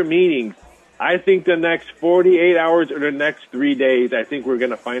winter meetings. I think the next 48 hours or the next 3 days, I think we're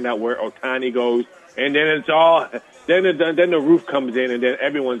going to find out where Ohtani goes. And then it's all then the roof comes in, and then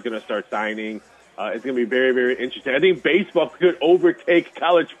everyone's going to start signing. It's going to be very, very interesting. I think baseball could overtake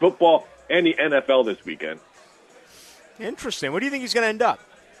college football and the NFL this weekend. Interesting. What do you think he's going to end up?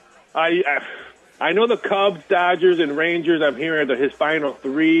 I know the Cubs, Dodgers, and Rangers. I'm hearing his final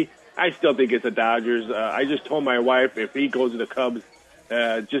three. I still think it's the Dodgers. I just told my wife if he goes to the Cubs,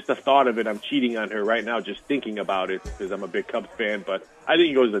 just the thought of it, I'm cheating on her right now just thinking about it because I'm a big Cubs fan. But I think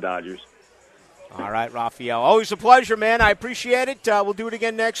he goes to the Dodgers. All right, Raphael. Always a pleasure, man. I appreciate it. We'll do it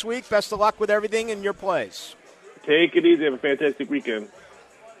again next week. Best of luck with everything in your plays. Take it easy. Have a fantastic weekend.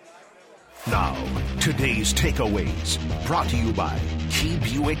 Now, today's takeaways, brought to you by Key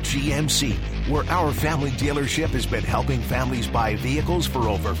Buick GMC, where our family dealership has been helping families buy vehicles for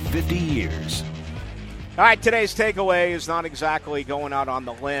over 50 years. All right, today's takeaway is not exactly going out on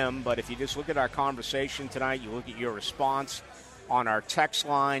the limb, but if you just look at our conversation tonight, you look at your response on our text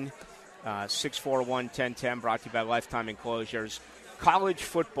line, 641-1010, brought to you by Lifetime Enclosures. College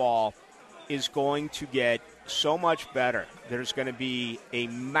football is going to get so much better. There's going to be a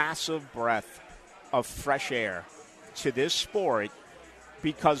massive breath of fresh air to this sport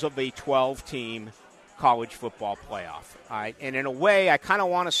because of a 12-team college football playoff. All right? And in a way, I kind of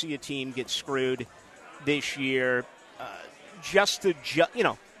want to see a team get screwed this year just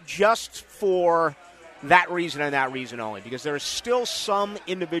for that reason and that reason only, because there are still some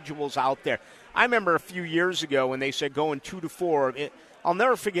individuals out there. I remember a few years ago when they said going 2-4, I'll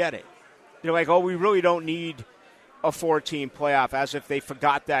never forget it. They're like, oh, we really don't need a 4-team playoff, as if they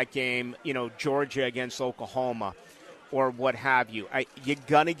forgot that game, Georgia against Oklahoma or what have you. You're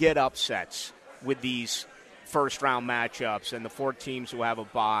going to get upsets with these first-round matchups and the 4 teams who have a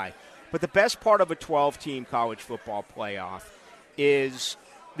bye. But the best part of a 12-team college football playoff is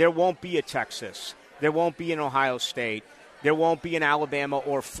there won't be a Texas. There won't be an Ohio State. There won't be an Alabama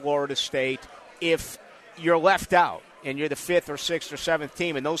or Florida State if you're left out and you're the 5th or 6th or 7th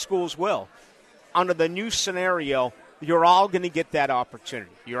team, and those schools will. Under the new scenario, you're all going to get that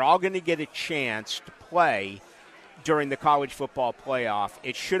opportunity. You're all going to get a chance to play during the college football playoff.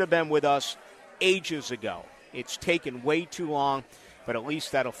 It should have been with us ages ago. It's taken way too long, but at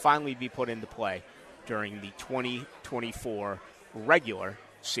least that'll finally be put into play during the 2024 regular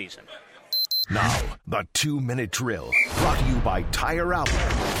season. Now, the 2-minute drill, brought to you by Tire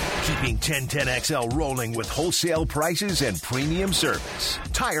Outlet. Keeping 1010XL rolling with wholesale prices and premium service.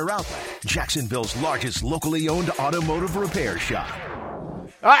 Tire Outlet, Jacksonville's largest locally owned automotive repair shop.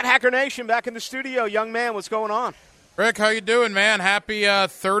 All right, Hacker Nation, back in the studio. Young man, what's going on? Rick, how you doing, man? Happy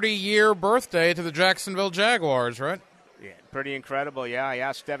 30-year birthday to the Jacksonville Jaguars, right? Yeah, pretty incredible. Yeah, I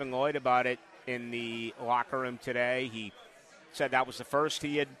asked Devin Lloyd about it in the locker room today. He said that was the first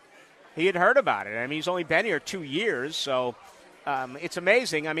he had heard about it. I mean, he's only been here 2 years, so it's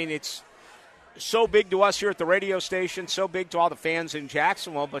amazing. I mean, it's so big to us here at the radio station, so big to all the fans in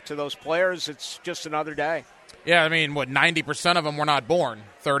Jacksonville, but to those players, it's just another day. Yeah, I mean, 90% of them were not born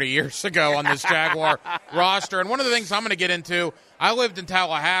 30 years ago on this Jaguar roster. And one of the things I'm going to get into, I lived in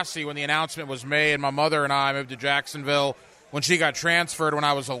Tallahassee when the announcement was made. My mother and I moved to Jacksonville when she got transferred when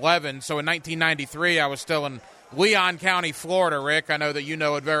I was 11. So in 1993, I was still in Leon County, Florida, Rick. I know that you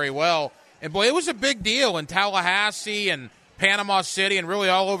know it very well. And, boy, it was a big deal in Tallahassee and Panama City and really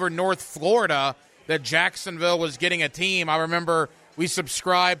all over North Florida that Jacksonville was getting a team. I remember we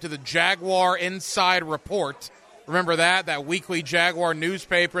subscribed to the Jaguar Inside Report. Remember that weekly Jaguar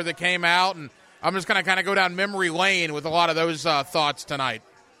newspaper that came out? And I'm just going to kind of go down memory lane with a lot of those thoughts tonight.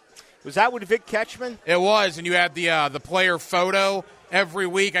 Was that with Vic Ketchman? It was, and you had the player photo every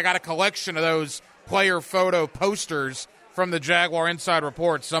week. I got a collection of those player photo posters from the Jaguar Inside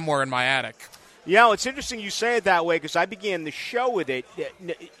Report somewhere in my attic. Yeah, it's interesting you say it that way because I began the show with it.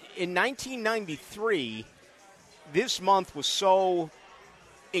 In 1993, this month was so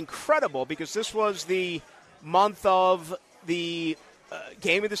incredible because this was the month of the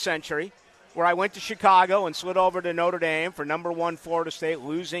game of the century where I went to Chicago and slid over to Notre Dame for number 1 Florida State,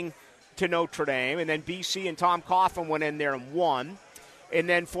 losing to Notre Dame. And then BC and Tom Coughlin went in there and won. And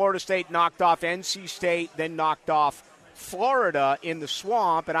then Florida State knocked off NC State, then knocked off Florida in the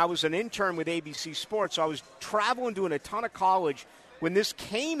Swamp, and I was an intern with ABC Sports, so I was traveling, doing a ton of college. When this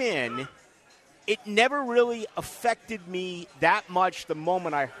came in, it never really affected me that much the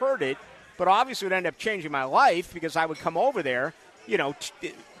moment I heard it, but obviously it ended up changing my life because I would come over there,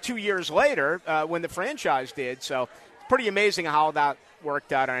 2 years later when the franchise did. So pretty amazing how that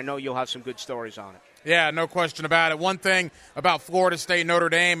worked out, and I know you'll have some good stories on it. Yeah, no question about it. One thing about Florida State Notre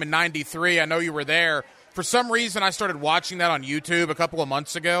Dame in 93, I know you were there. For some reason, I started watching that on YouTube a couple of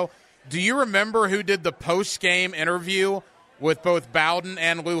months ago. Do you remember who did the post-game interview with both Bowden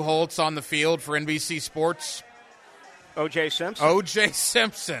and Lou Holtz on the field for NBC Sports? O.J. Simpson. O.J.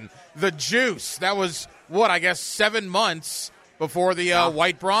 Simpson, the Juice. That was, 7 months before the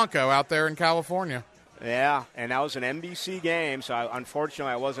White Bronco out there in California. Yeah, and that was an NBC game, so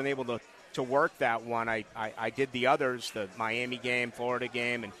unfortunately I wasn't able to work that one. I did the others, the Miami game, Florida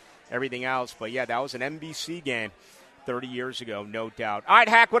game, and everything else. But, yeah, that was an NBC game 30 years ago, no doubt. All right,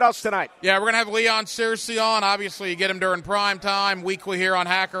 Hack, what else tonight? Yeah, we're going to have Leon Searcy on. Obviously, you get him during prime time, weekly here on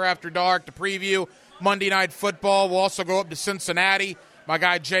Hacker After Dark to preview Monday Night Football. We'll also go up to Cincinnati. My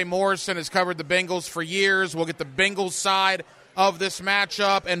guy Jay Morrison has covered the Bengals for years. We'll get the Bengals side of this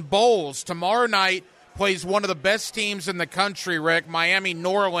matchup. And Bowles, tomorrow night, plays one of the best teams in the country, Rick,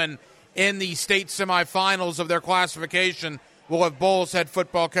 Miami-Norland, in the state semifinals of their classification. We'll have Bowles head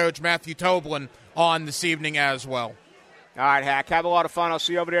football coach Matthew Toblin on this evening as well. All right, Hack, have a lot of fun. I'll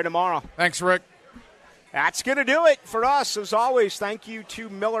see you over there tomorrow. Thanks, Rick. That's going to do it for us. As always, thank you to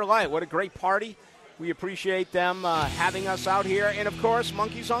Miller Lite. What a great party. We appreciate them having us out here. And, of course,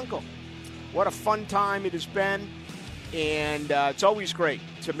 Monkey's Uncle. What a fun time it has been. And it's always great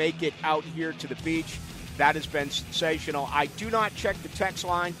to make it out here to the beach. That has been sensational. I do not check the text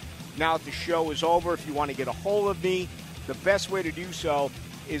line now that the show is over. If you want to get a hold of me, the best way to do so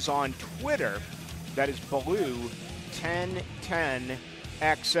is on Twitter. That is Ballou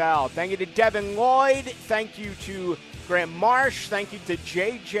 1010XL. Thank you to Devin Lloyd. Thank you to Grant Marsh. Thank you to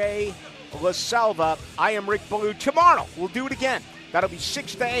JJ LaSelva. I am Rick Ballou. Tomorrow, we'll do it again. That'll be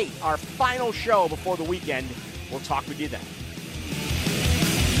 6 to 8, our final show before the weekend. We'll talk with you then.